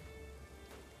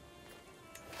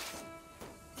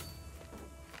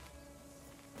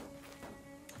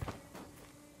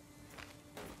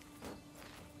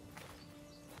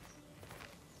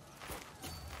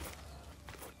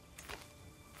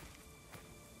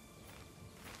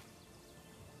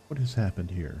 What has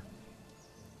happened here?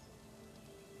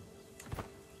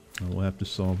 We'll have to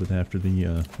solve it after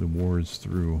the war is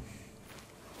through.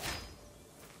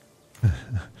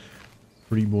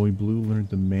 Pretty boy Blue learned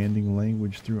demanding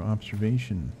language through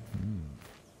observation.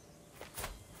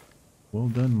 Well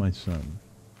done, my son.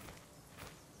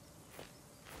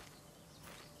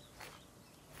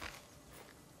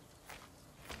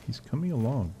 He's coming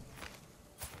along.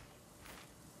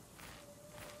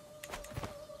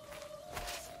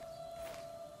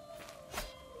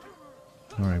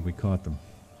 Alright, we caught them.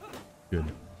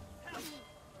 Good.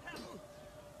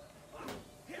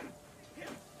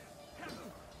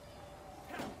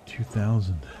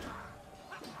 $2,000.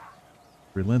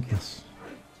 Relentless.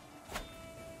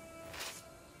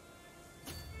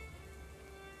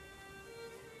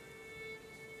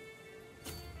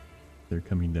 They're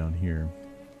coming down here.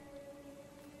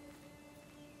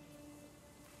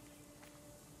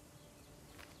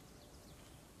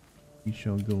 We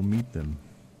shall go meet them.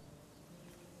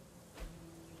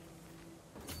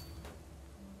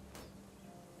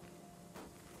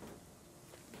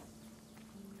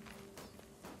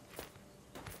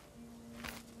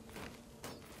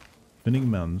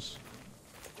 Spinning Mountains.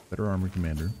 Better armor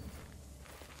commander.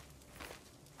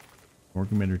 More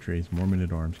commander traits, more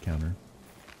men-at-arms counter.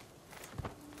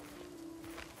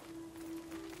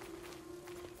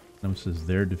 Now it says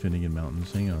they're defending in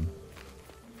mountains. Hang on.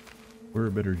 We're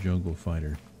a better jungle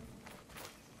fighter.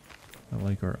 I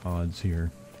like our odds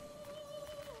here.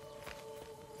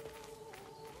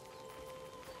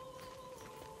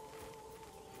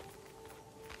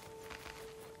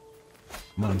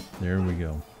 Come on, there we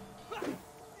go.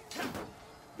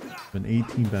 An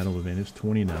 18 battle advantage,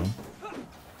 20 now.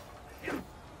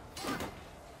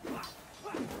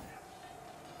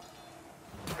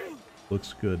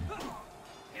 Looks good.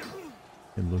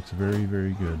 It looks very,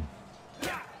 very good.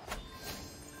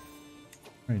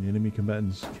 Alright, enemy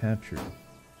combatants captured.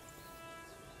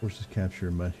 Forces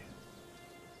capture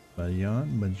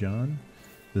Majan,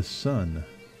 the son.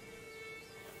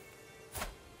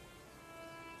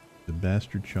 The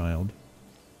bastard child.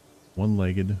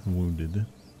 One-legged, wounded.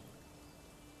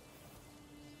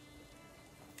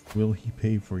 Will he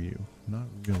pay for you? Not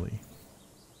really.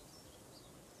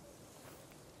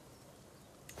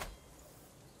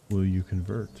 Will you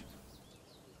convert?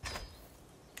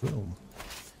 Will.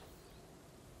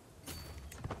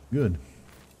 Good.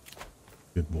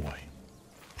 Good boy.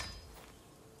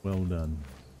 Well done.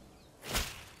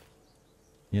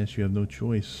 Yes, you have no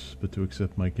choice but to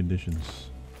accept my conditions.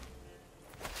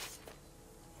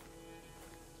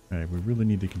 Alright, we really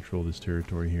need to control this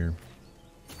territory here.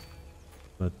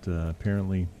 But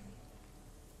apparently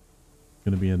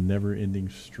going to be a never-ending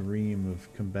stream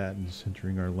of combatants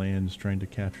entering our lands trying to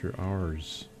capture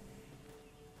ours.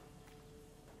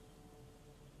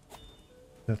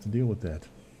 Have to deal with that.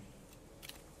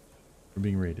 We're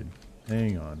being raided.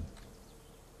 Hang on.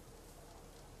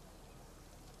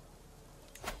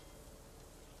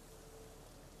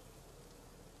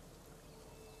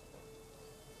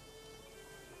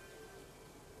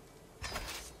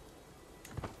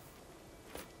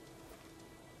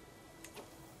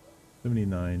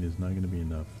 $79 is not going to be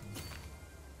enough.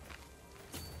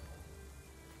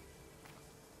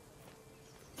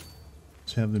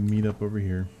 Let's have them meet up over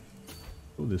here.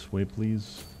 Go this way,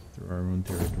 please. Through our own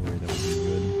territory, that would be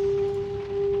good.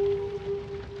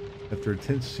 After a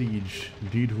tense siege,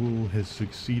 Didhul has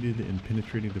succeeded in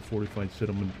penetrating the fortified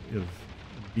settlement of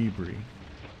Debri,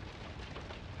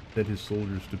 set his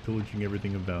soldiers to pillaging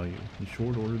everything of value. In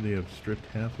short order, they have stripped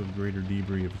half of Greater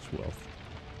Debri of its wealth.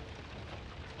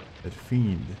 That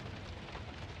fiend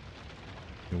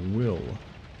will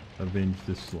avenge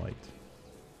this slight.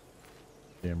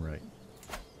 Damn right.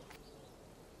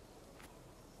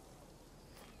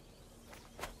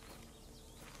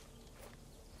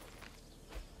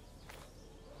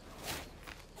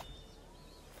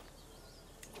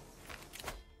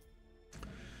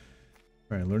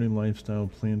 Alright, learning lifestyle,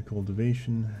 planned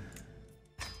cultivation.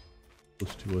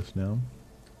 Close to us now.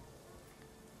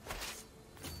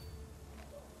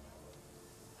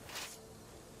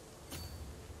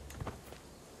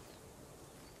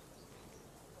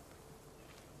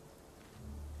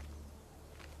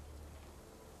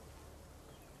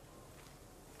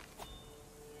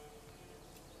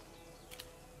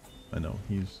 I know,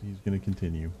 he's going to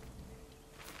continue.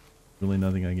 Really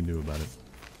nothing I can do about it.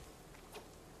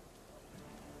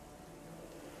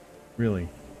 Really.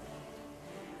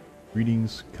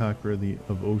 Greetings, Kakra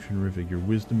of Ocean Riffic. Your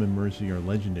wisdom and mercy are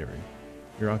legendary.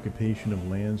 Your occupation of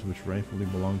lands which rightfully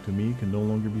belong to me can no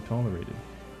longer be tolerated.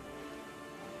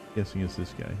 Guessing it's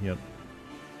this guy. Yep.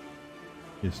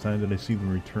 It's time that I see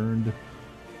them returned.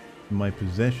 My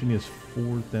possession is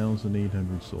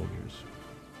 4,800 soldiers.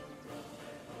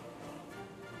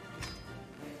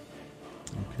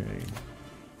 Okay.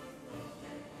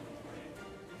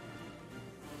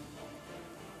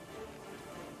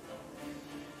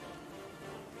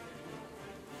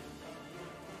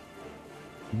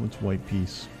 What's white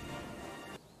peace?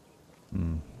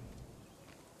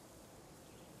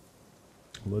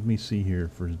 Let me see here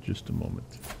for just a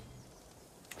moment.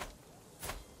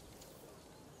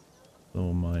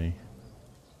 So my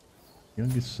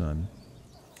youngest son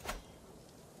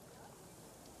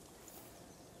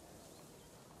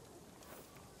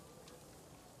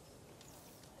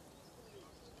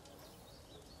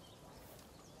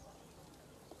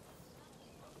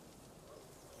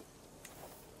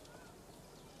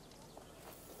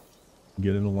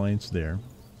get an alliance there.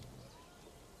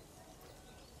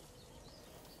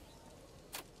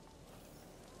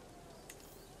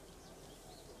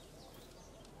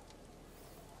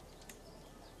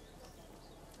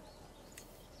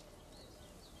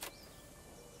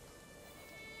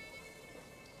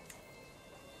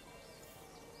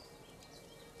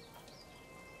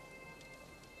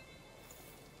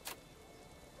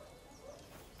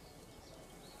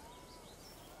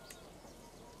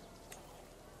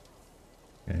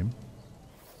 Okay.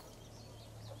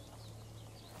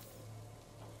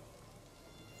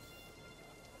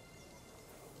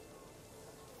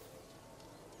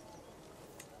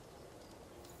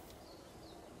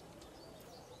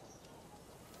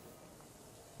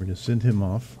 We're going to send him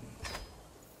off.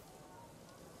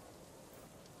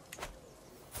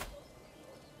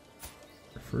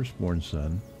 Our firstborn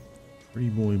son, Pretty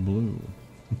Boy Blue.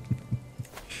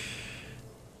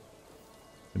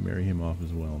 And marry him off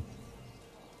as well.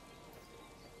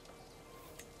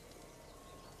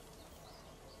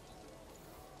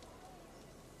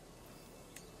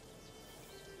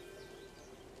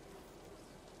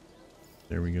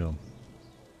 There we go.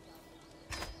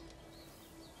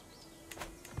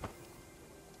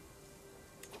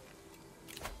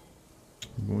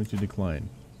 I'm going to decline.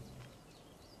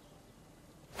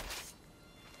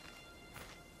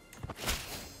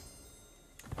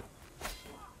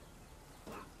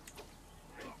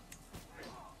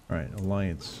 All right,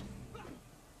 alliance.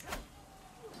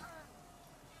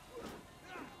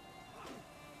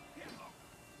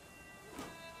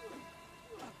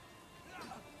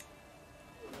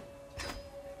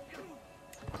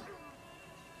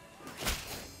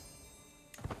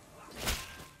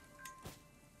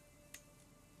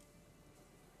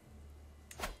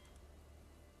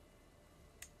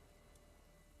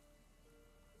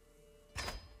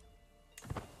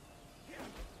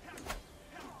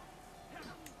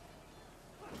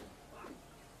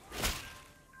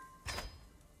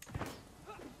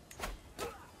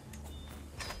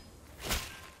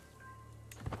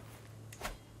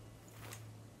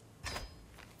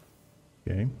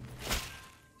 Okay.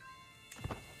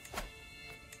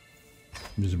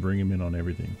 Just bring him in on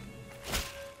everything.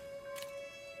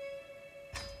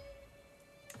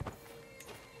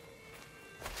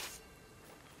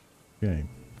 Okay.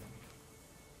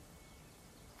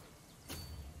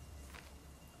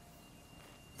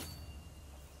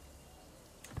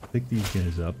 Pick these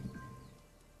guys up.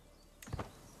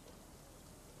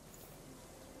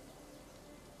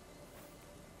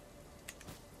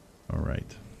 All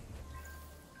right.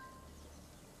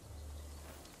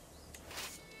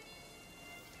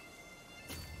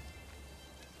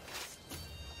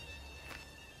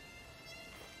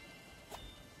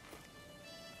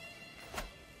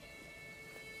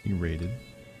 getting raided.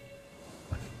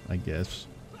 I guess.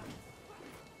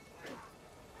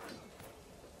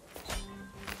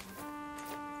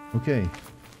 Okay.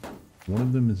 One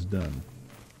of them is done.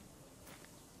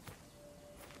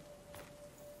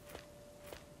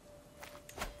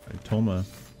 Alright, Toma,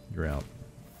 you're out.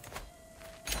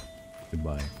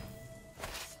 Goodbye.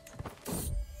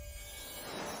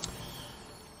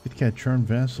 Kitkat charmed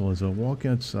vassal. As I walk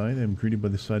outside, I'm greeted by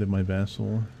the sight of my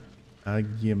vassal,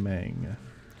 Agyamang,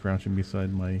 crouching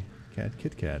beside my cat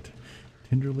Kitkat,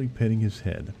 tenderly petting his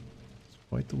head. It's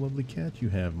quite the lovely cat you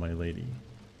have, my lady.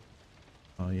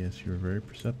 Ah, yes, you're very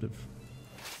perceptive.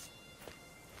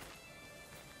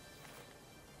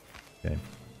 Okay.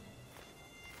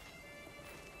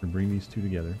 We'll bring these two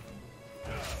together.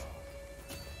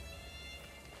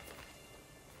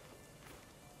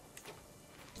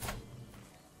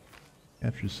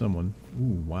 Capture someone.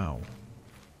 Ooh, wow.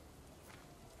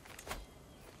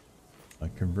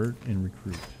 Convert and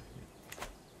recruit.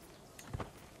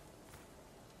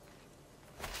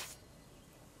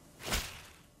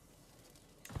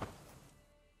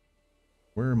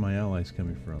 Where are my allies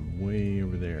coming from? Way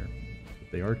over there.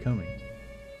 But they are coming.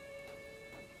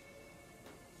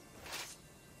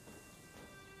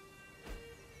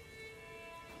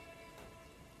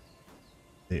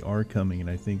 They are coming, and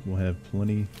I think we'll have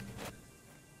plenty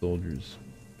soldiers.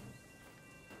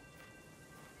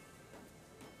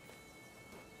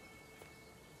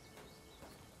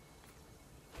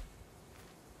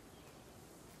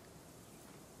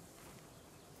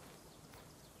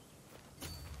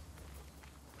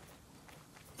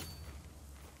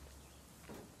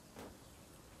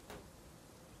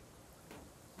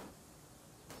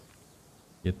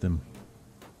 Get them.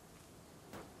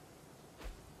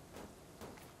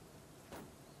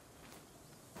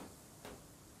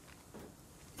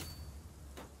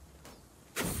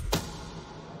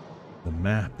 The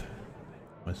map.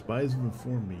 My spies have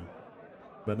informed me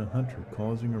about a hunter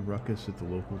causing a ruckus at the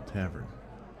local tavern.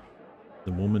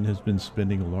 The woman has been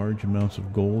spending large amounts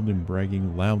of gold and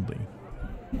bragging loudly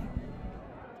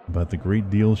about the great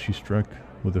deal she struck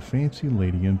with a fancy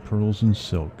lady in pearls and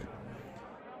silk.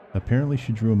 Apparently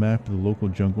she drew a map of the local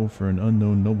jungle for an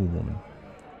unknown noblewoman.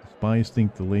 The spies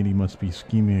think the lady must be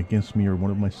scheming against me or one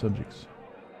of my subjects.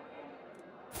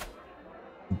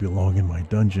 You belong in my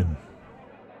dungeon.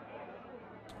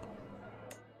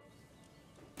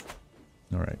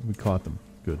 Alright, we caught them.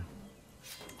 Good.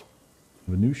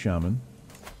 We have a new shaman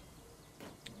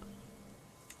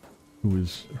who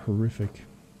is horrific.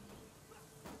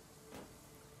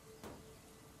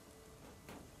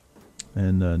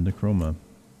 And Necroma.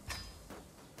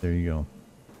 There you go.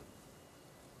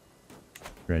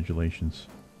 Congratulations.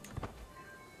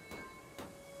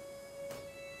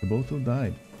 They both have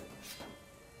died.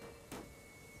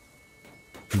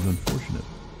 It was unfortunate.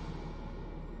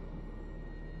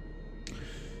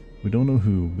 We don't know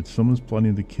who, but someone's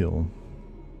plotting to kill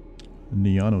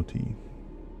Neonoti.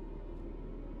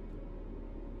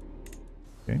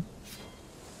 Okay.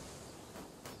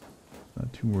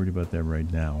 Not too worried about that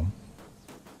right now.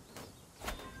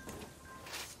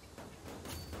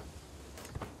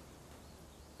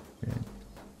 Okay.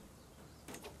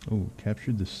 Oh,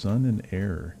 captured the sun and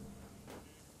air.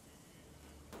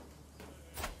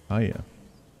 Hiya.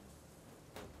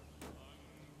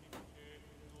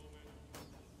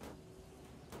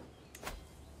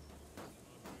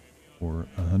 For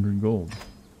 100 gold.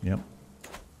 Yep.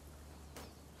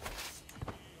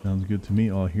 Sounds good to me.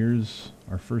 Oh, here's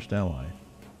our first ally.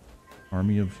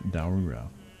 Army of Daurura.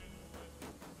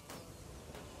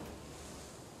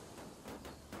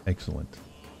 Excellent.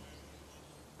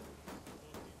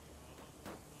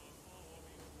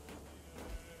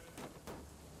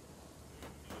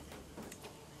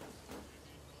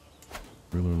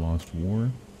 Ruler lost war.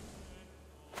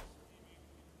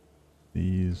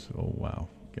 These, oh wow.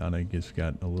 Ghana just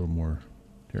got a little more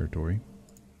territory.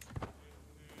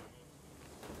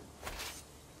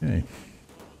 Okay.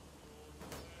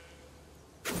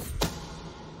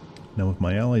 Now if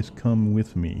my allies come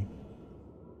with me,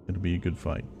 it'll be a good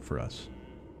fight for us.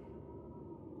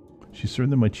 She's certain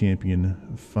that my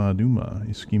champion, Faduma,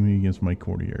 is scheming against my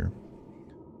courtier,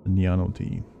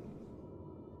 Nyanoti.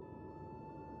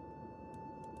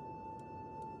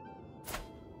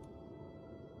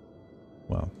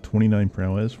 Wow, 29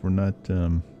 prowess. We're not,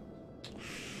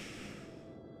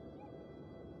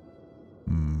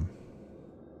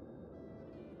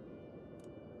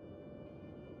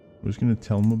 We're just going to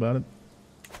tell them about it.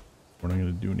 We're not going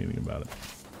to do anything about it.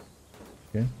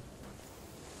 Okay?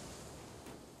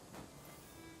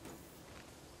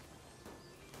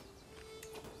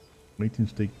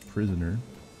 Layton's take prisoner.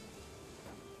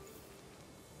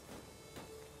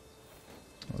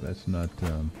 that's not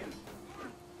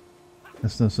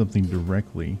something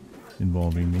directly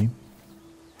involving me.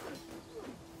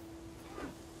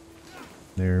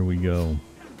 There we go.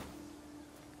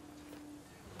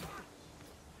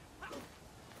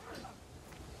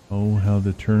 Oh, how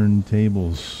the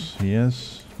turntables.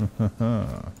 Yes.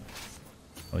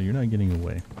 Oh, you're not getting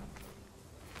away.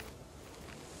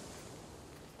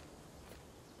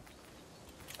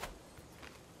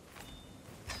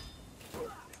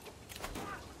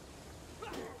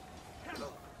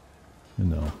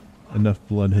 No, enough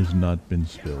blood has not been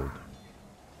spilled.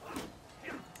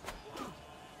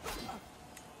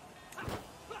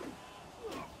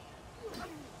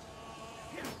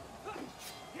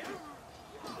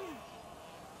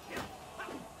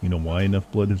 You know why enough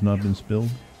blood has not been spilled?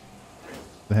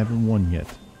 They haven't won yet.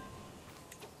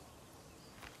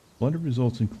 Plunder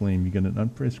results in claim. You get an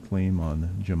unpressed claim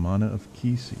on Jamana of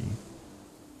Kisi.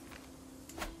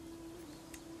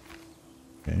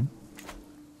 Okay.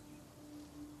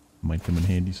 Might come in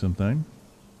handy sometime.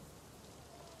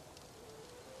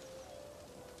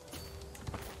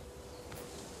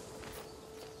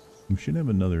 We should have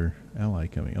another ally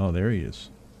coming. Oh, there he is.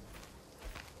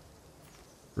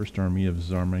 First army of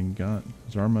Zarmaganda.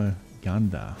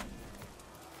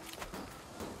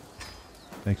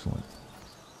 Excellent.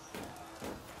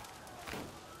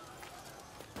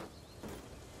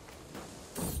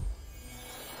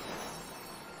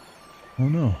 Oh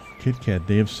no, Kit Kat,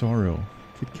 Day of Sorrow.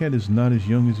 Kit Kat is not as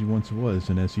young as he once was,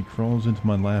 and as he crawls into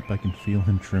my lap, I can feel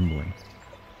him trembling.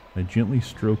 I gently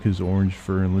stroke his orange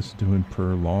fur and listen to him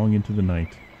purr long into the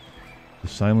night. The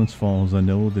silence falls. I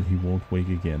know that he won't wake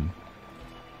again.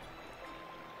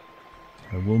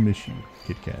 I will miss you,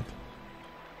 Kit Kat.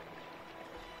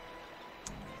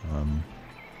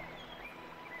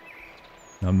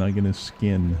 I'm not gonna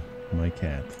skin my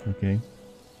cat, okay?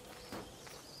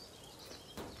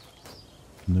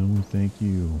 No, thank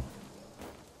you.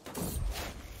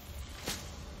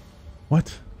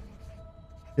 What?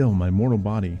 Ill, my mortal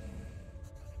body.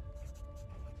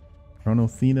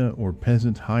 Chronothena or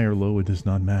peasant, high or low, it does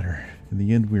not matter. In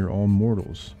the end, we are all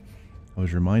mortals. I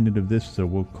was reminded of this as I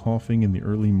woke coughing in the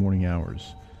early morning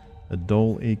hours, a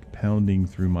dull ache pounding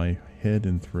through my head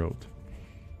and throat.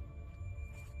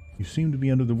 You seem to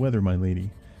be under the weather, my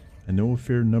lady. I know a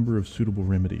fair number of suitable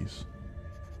remedies.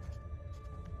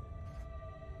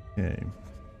 Okay.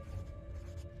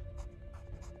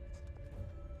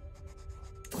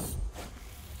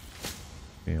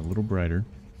 Okay, a little brighter.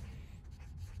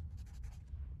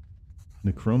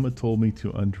 Necroma told me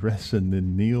to undress and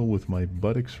then kneel with my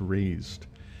buttocks raised.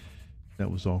 That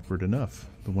was awkward enough,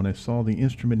 but when I saw the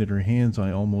instrument in her hands,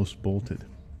 I almost bolted.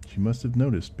 She must have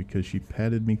noticed because she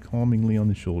patted me calmingly on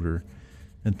the shoulder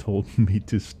and told me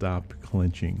to stop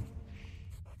clenching.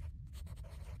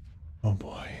 Oh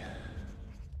boy.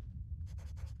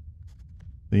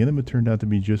 The enema turned out to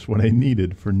be just what I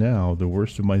needed. For now, the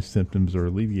worst of my symptoms are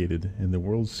alleviated, and the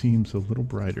world seems a little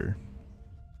brighter.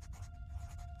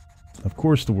 Of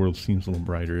course the world seems a little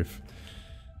brighter if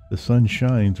the sun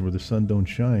shines where the sun don't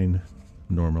shine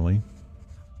normally.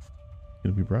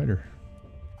 It'll be brighter.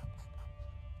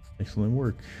 Excellent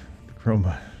work,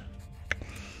 Chroma.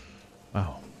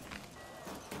 Wow.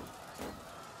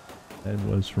 That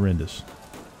was horrendous.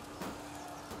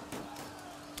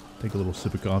 Take a little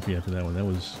sip of coffee after that one. That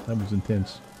was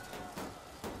intense.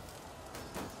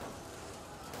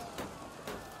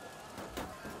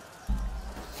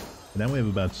 Now we have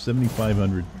about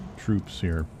 7,500 troops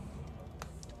here.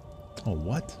 Oh,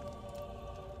 what?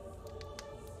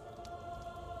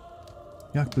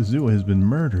 Yakbazua has been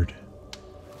murdered.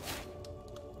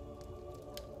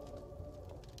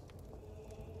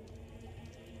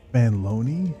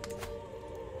 Banloni?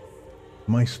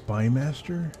 My spy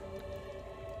master?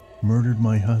 Murdered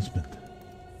my husband.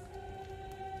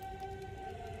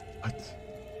 What?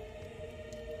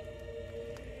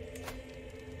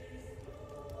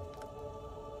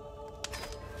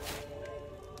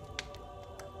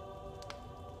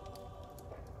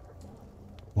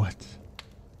 What?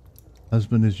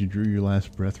 Husband, as you drew your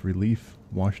last breath, relief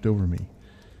washed over me.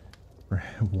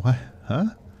 What? Huh?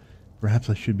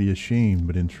 Perhaps I should be ashamed,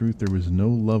 but in truth there was no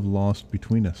love lost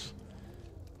between us.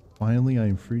 Finally, I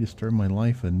am free to start my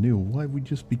life anew. Why, we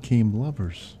just became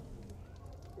lovers.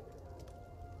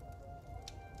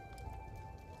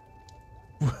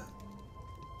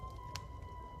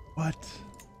 What?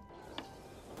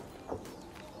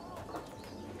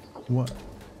 What?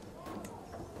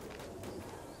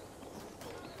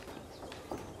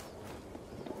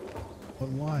 But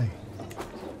why?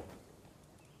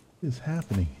 What is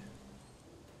happening?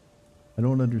 I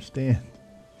don't understand.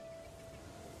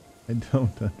 I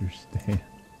don't understand.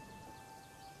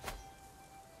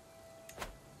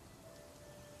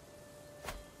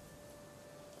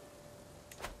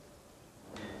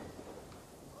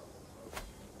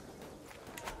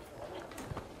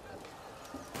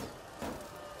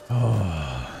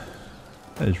 Oh,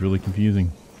 that is really confusing.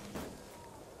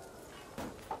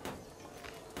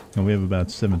 And we have about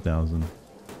 7,000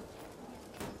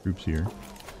 troops here.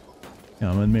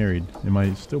 Yeah, I'm unmarried. Am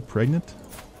I still pregnant?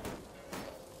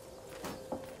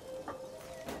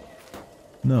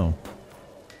 No.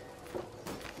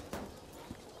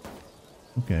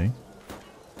 Okay.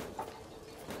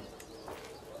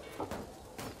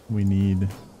 We need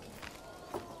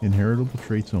inheritable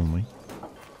traits only.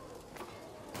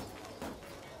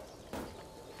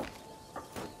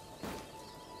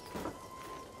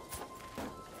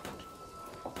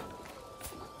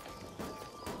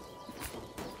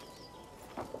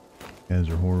 Guys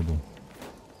are horrible.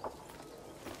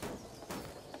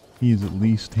 He is at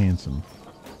least handsome.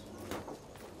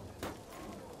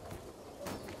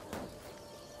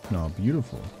 No,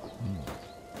 beautiful.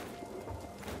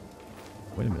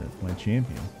 Wait a minute, my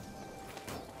champion.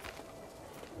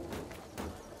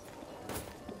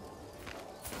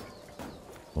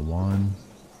 Lawan.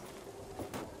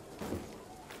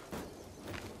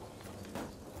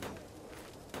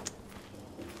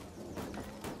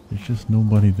 There's just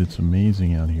nobody that's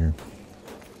amazing out here.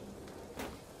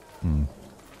 An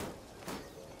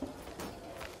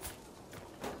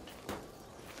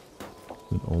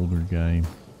older guy.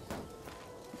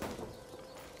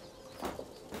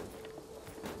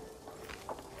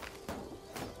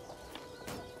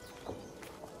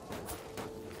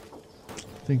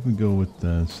 I think we go with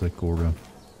Sakura.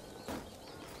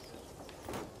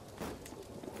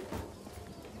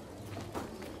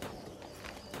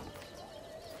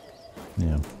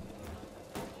 Yeah.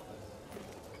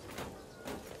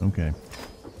 Okay.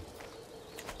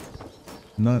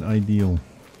 Not ideal.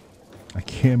 I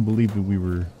can't believe that we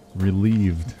were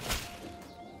relieved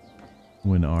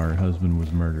when our husband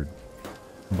was murdered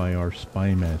by our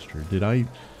spy master. Did I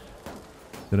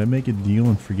make a deal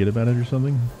and forget about it or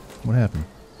something? What happened?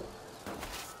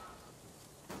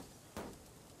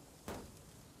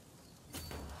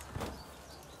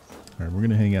 Alright, we're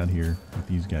gonna hang out here with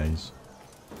these guys.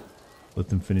 Let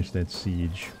them finish that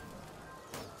siege.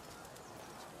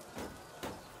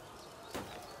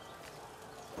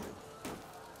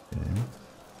 Okay.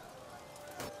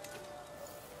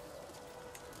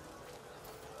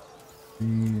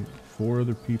 Four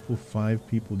other people, 5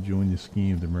 people joined the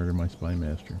scheme to murder my spy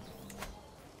master.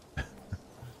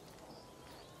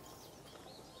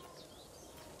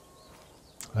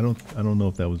 I don't know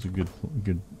if that was a good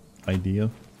idea.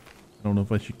 I don't know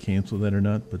if I should cancel that or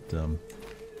not, but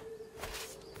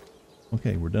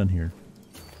okay, we're done here.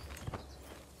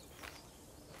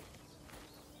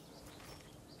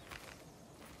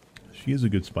 She is a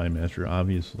good spy master,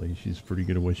 obviously. She's pretty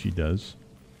good at what she does.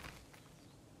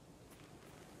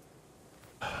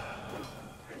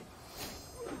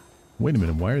 Wait a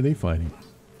minute, why are they fighting?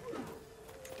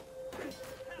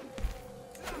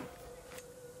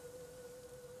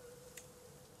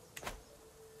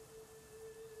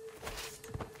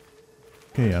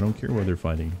 Okay, I don't care why they're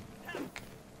fighting.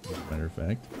 As a matter of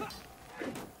fact.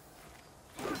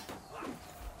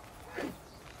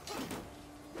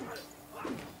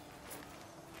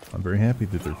 I'm very happy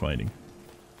that they're fighting.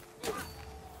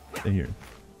 Stay here.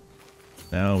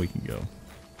 Now we can go.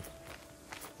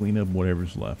 Clean up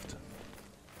whatever's left.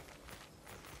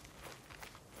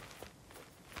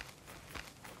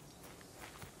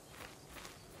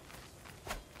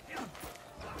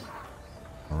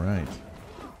 Alright.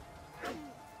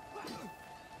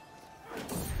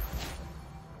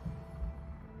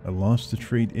 I lost the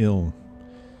trait ill.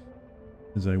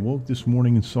 As I woke this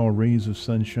morning and saw rays of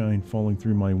sunshine falling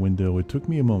through my window, it took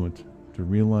me a moment to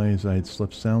realize I had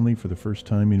slept soundly for the first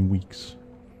time in weeks.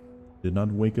 Did not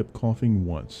wake up coughing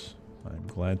once. I'm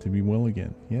glad to be well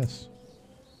again. Yes.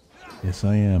 Yes,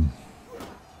 I am.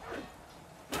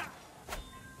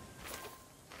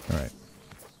 Alright.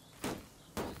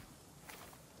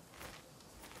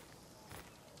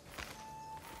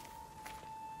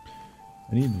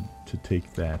 I need to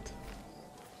take that.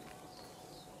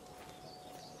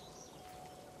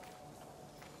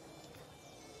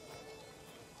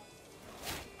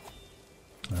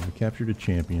 We captured a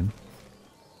champion.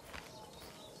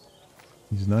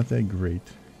 He's not that great.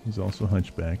 He's also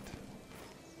hunchbacked.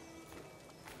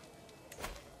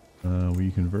 Will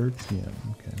you convert? Yeah,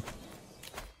 okay.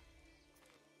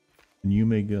 And you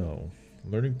may go.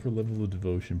 Learning per level of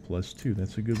devotion +2.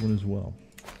 That's a good one as well.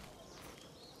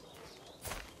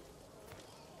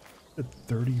 At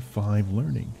 35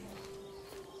 learning.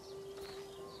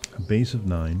 A base of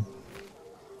 9.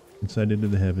 Insight into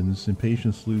the heavens.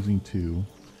 Impatience losing 2.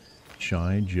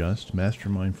 Shy, just,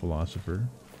 mastermind, philosopher.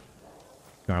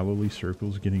 Scholarly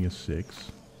circles getting a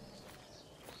 6.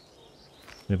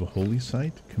 We have a holy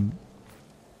site?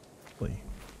 Play.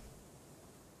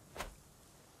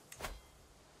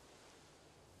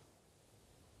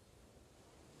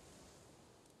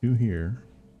 Two here.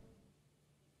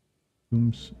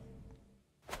 Whom's...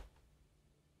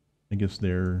 I guess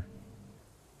they're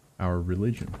our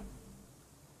religion.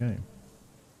 Okay.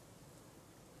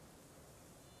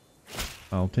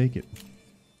 I'll take it.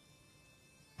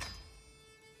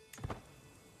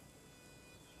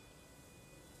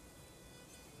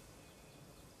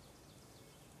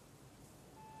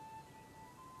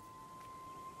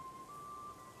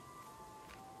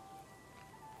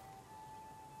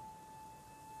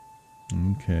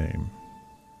 Okay.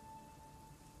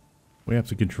 We have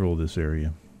to control this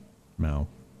area. Mao.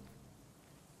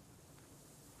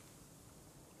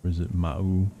 Or is it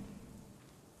Ma'u?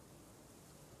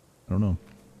 I don't know.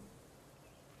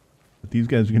 But these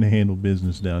guys are going to handle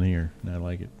business down here, and I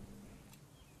like it.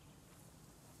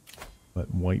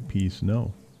 But white peace,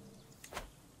 no.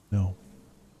 No.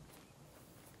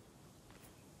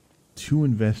 Too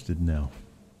invested now.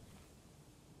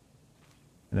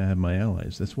 And I have my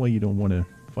allies. That's why you don't want to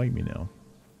fight me now.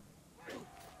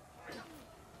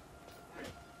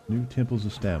 New temples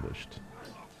established.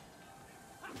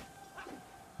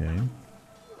 Okay.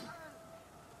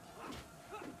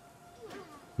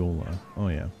 Gola. Oh,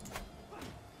 yeah.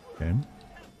 Okay.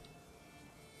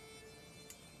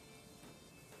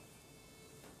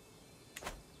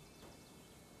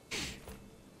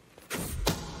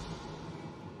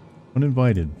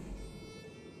 Uninvited.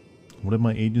 One of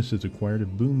my agents has acquired a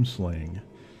boom slang.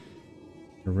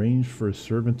 Arranged for a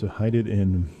servant to hide it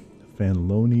in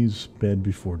Fanloni's bed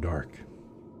before dark.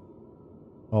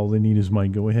 All they need is my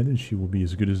go-ahead and she will be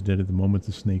as good as dead at the moment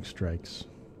the snake strikes.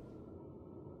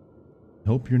 I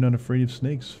hope you're not afraid of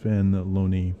snakes,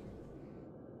 Fanloni.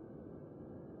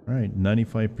 Alright,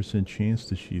 95% chance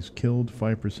that she's killed,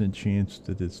 5% chance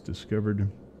that it's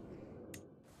discovered.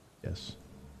 Yes.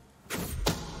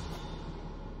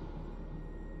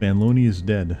 Fanloni is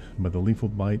dead by the lethal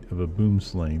bite of a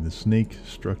boomslang. The snake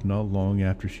struck not long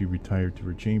after she retired to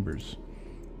her chambers,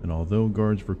 and although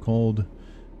guards were called,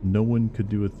 no one could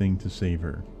do a thing to save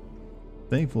her.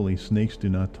 Thankfully, snakes do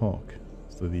not talk,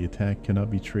 so the attack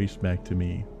cannot be traced back to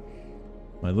me.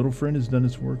 My little friend has done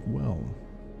its work well.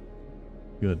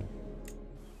 Good.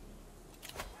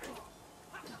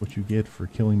 What you get for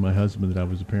killing my husband that I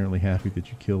was apparently happy that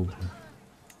you killed.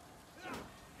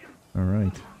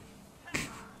 Alright.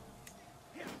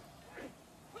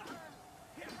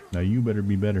 Now you better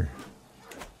be better.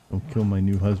 Don't kill my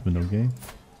new husband, okay?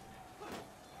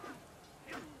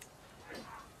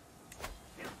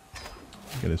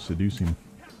 Gotta seduce him.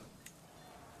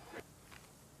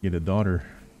 Get a daughter.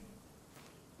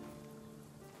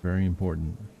 Very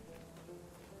important.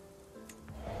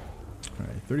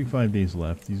 Alright, 35 days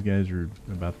left. These guys are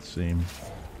about the same.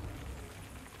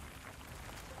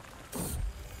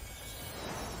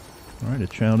 Alright, a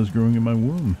child is growing in my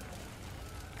womb.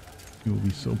 You will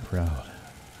be so proud.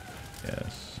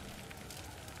 Yes.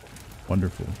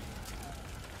 Wonderful.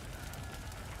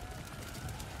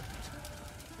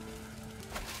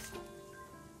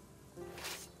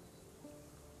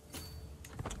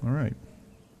 Alright.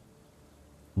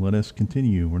 Let us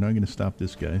continue. We're not going to stop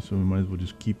this guy, so we might as well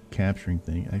just keep capturing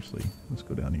things. Actually, let's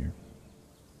go down here.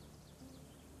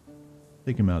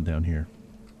 Take him out down here.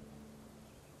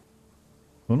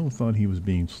 Bono thought he was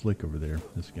being slick over there,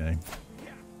 this guy.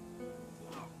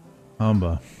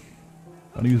 Amba.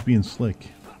 Thought he was being slick.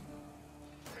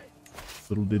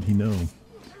 Little did he know.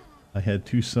 I had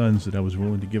 2 sons that I was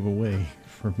willing to give away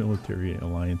for military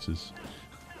alliances.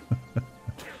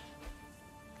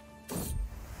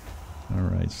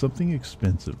 Alright, something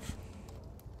expensive.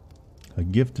 A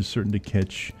gift is certain to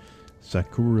catch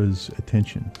Sakura's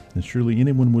attention, and surely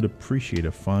anyone would appreciate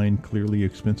a fine, clearly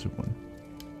expensive one.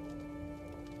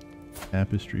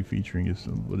 Tapestry featuring his,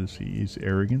 what is he? He's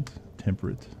arrogant,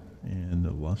 temperate, and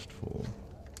lustful.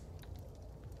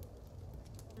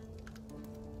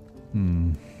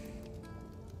 Oh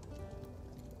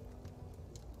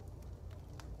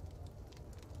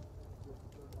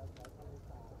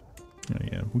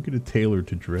yeah, we could have tailored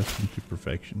to dress him to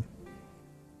perfection.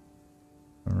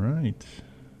 Alright.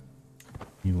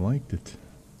 You liked it.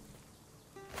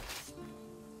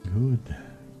 Good.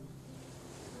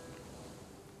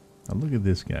 Now look at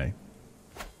this guy.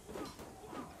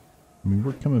 I mean,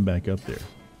 we're coming back up there.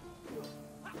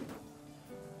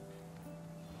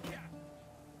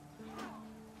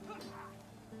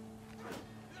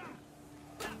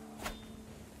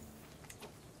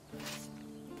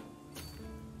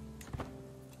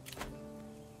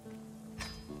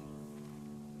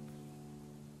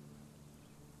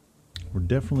 We're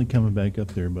definitely coming back up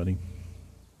there, buddy.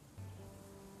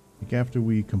 Like after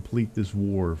we complete this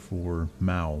war for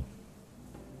Mao,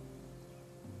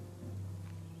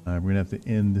 we're going to have to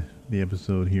end the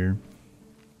episode here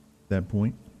at that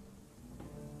point.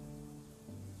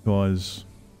 Because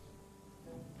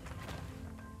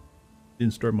I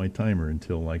didn't start my timer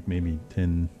until like maybe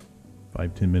 10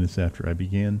 minutes after I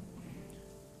began.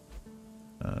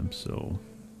 So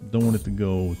don't want it to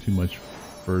go too much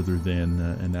further than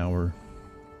an hour.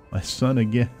 My son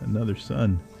again, another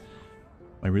son.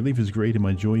 My relief is great and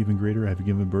my joy even greater. I have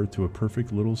given birth to a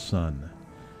perfect little son.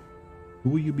 Who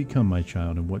will you become, my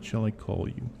child, and what shall I call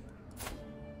you?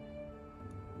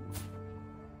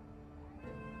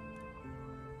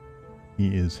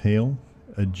 He is hale,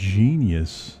 a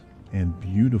genius, and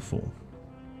beautiful.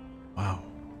 Wow.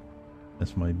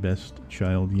 That's my best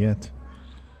child yet.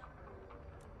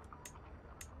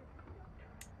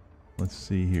 Let's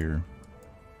see here.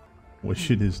 What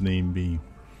should his name be?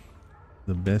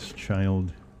 The best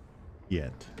child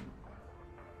yet.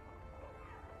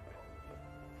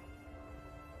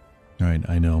 Alright,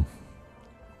 I know.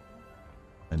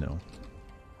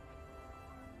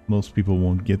 Most people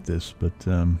won't get this, but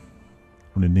I'm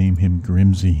going to name him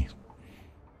Grimsy.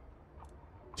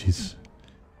 He's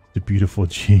a beautiful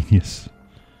genius.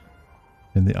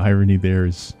 And the irony there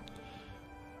is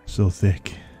so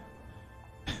thick.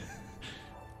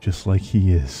 Just like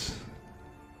he is.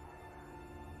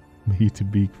 May to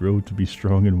be grow to be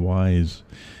strong and wise,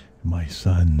 my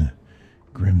son,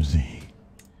 Grimsy.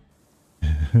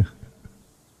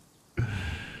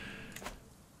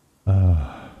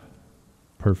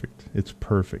 Perfect. It's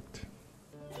perfect.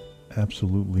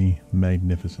 Absolutely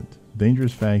magnificent.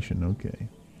 Dangerous faction. Okay.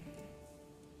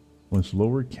 Wants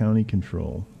lower county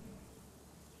control.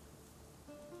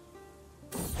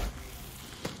 I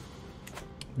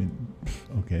mean,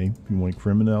 okay. You want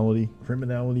criminality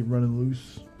running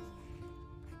loose?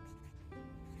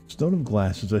 Stone of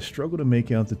glasses. I struggle to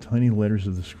make out the tiny letters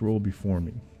of the scroll before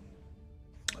me.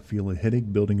 I feel a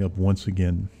headache building up once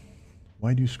again.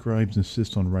 Why do scribes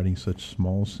insist on writing such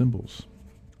small symbols?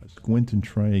 I squint and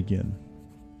try again.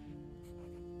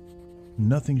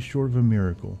 Nothing short of a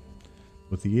miracle.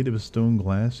 With the aid of a stone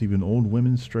glass, even old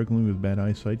women struggling with bad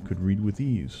eyesight could read with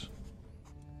ease.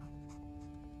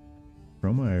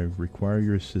 Chroma, I require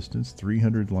your assistance.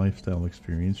 300 lifestyle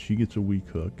experience. She gets a weak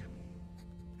hook.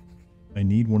 I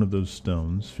need one of those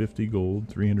stones. 50 gold,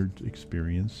 300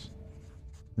 experience.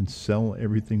 And sell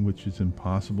everything which is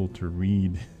impossible to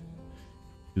read.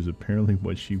 Is apparently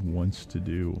what she wants to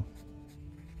do.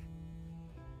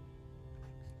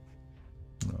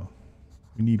 Oh,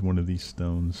 we need one of these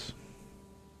stones.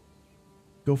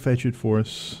 Go fetch it for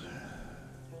us.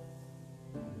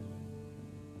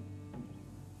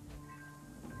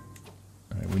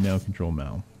 Alright, we now control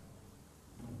Mao.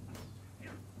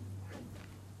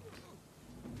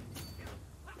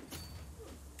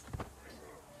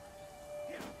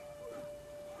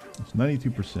 It's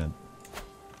 92%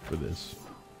 for this.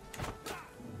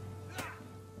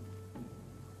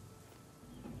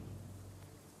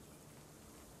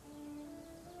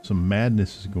 Some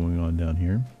madness is going on down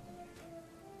here,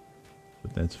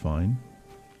 but that's fine.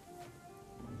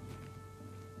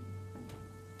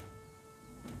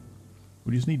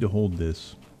 We just need to hold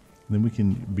this, and then we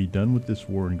can be done with this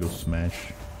war and go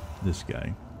smash this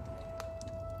guy.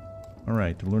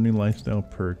 Alright, the learning lifestyle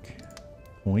perk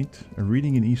point. A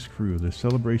reading in East Crew. The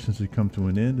celebrations had come to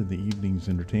an end and the evening's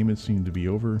entertainment seemed to be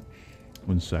over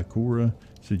when Sakura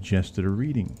suggested a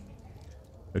reading.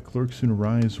 A clerk soon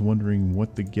arrives, wondering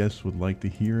what the guests would like to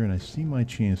hear, and I see my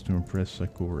chance to impress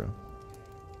Sakura.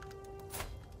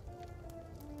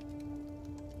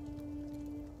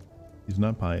 He's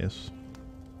not pious.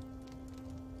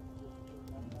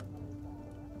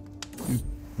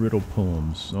 Riddle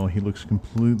poems. Oh, he looks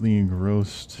completely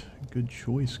engrossed. Good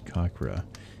choice, Kraka,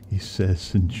 he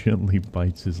says and gently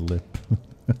bites his lip.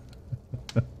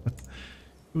 It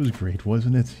was great,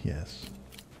 wasn't it? Yes.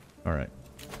 Alright.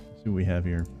 See what we have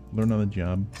here. Learn on the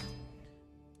job.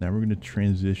 Now we're going to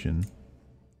transition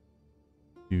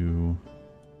to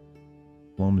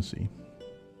diplomacy.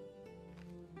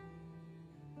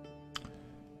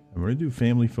 And we're going to do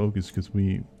family focus because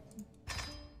we've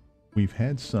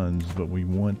had sons, but we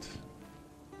want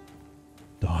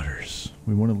daughters.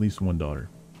 We want at least one daughter.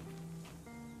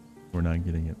 We're not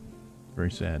getting it.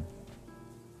 Very sad.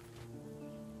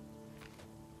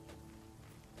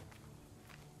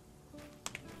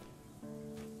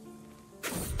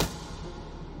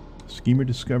 Schemer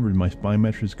discovered. My spy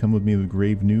master has come with me with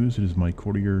grave news. It is my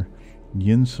courtier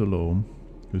Yin Solo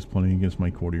who is plotting against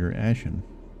my courtier Ashen.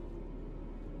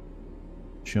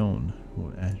 Ashon,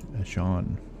 or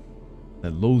Ashon,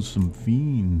 that loathsome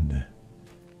fiend.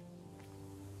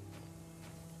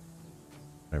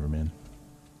 Whatever, man.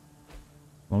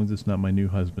 As long as it's not my new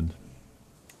husband.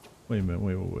 Wait a minute,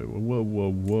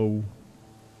 whoa.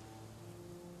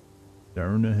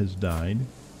 Darna has died.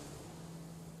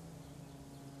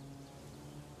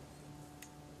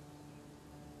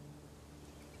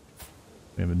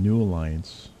 We have a new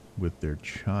alliance with their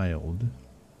child.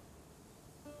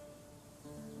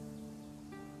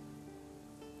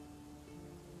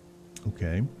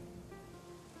 Okay.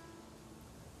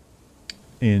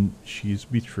 And she's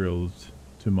betrothed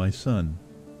to my son.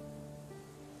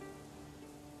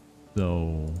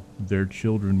 So their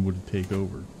children would take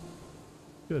over.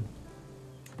 Good.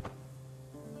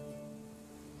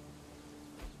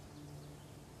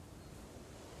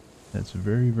 That's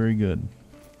very, very good.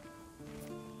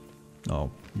 Oh,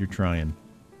 you're trying.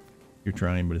 You're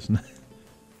trying, but it's not.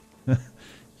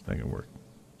 It's not gonna work.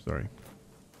 Sorry.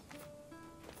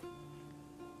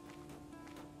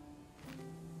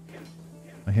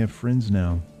 I have friends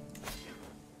now.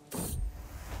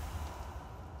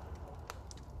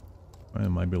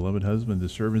 My beloved husband, the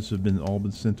servants have all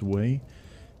been sent away,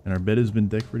 and our bed has been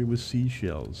decorated with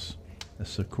seashells. As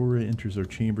Sakura enters our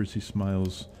chambers, he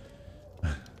smiles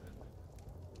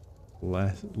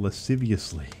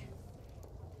lasciviously.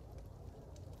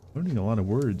 Learning a lot of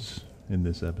words in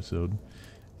this episode,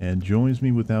 and joins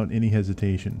me without any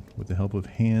hesitation. With the help of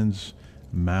hands,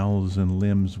 mouths, and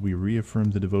limbs, we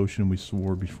reaffirm the devotion we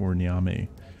swore before Nyame,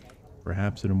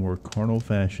 perhaps in a more carnal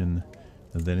fashion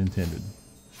than intended.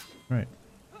 Right.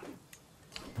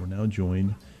 We're now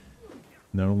joined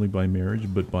not only by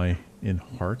marriage, but by in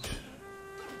heart.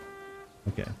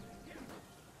 Okay.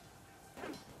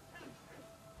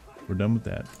 We're done with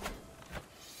that.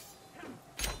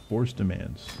 Force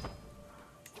demands.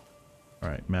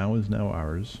 Alright, Mao is now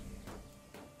ours.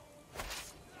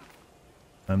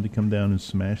 Time to come down and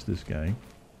smash this guy.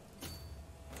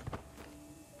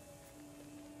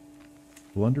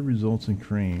 Blunder results in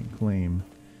claim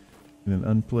and an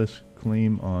unblessed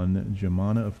claim on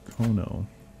Jamana of Kono.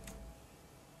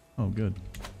 Oh, good.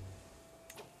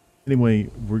 Anyway,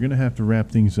 we're going to have to wrap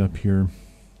things up here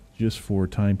just for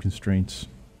time constraints.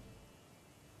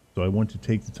 So I want to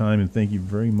take the time and thank you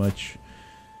very much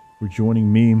for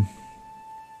joining me,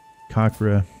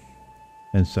 Kakra,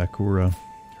 and Sakura,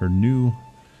 her new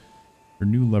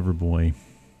lover boy,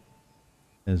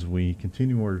 as we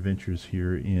continue our adventures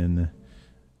here in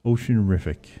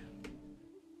Oceanrific.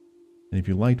 And if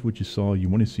you liked what you saw, you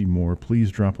want to see more,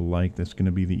 please drop a like. That's going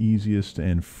to be the easiest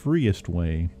and freest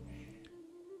way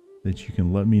that you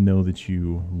can let me know that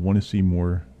you want to see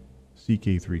more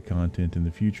CK3 content in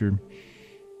the future.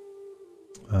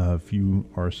 If you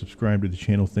are subscribed to the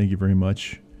channel, thank you very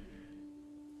much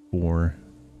for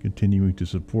continuing to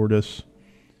support us.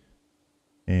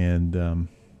 And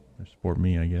support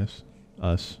me, I guess.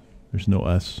 Us. There's no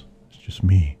us. It's just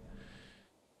me.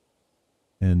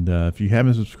 And if you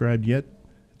haven't subscribed yet,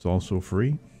 it's also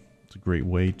free. It's a great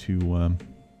way to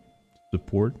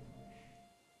support.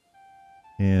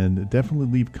 And definitely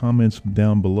leave comments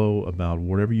down below about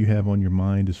whatever you have on your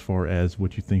mind as far as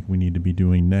what you think we need to be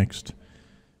doing next,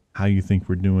 how you think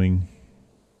we're doing.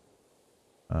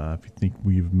 If you think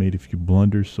we've made a few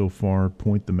blunders so far,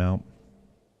 point them out.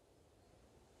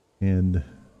 And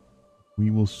we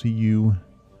will see you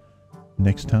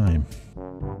next time.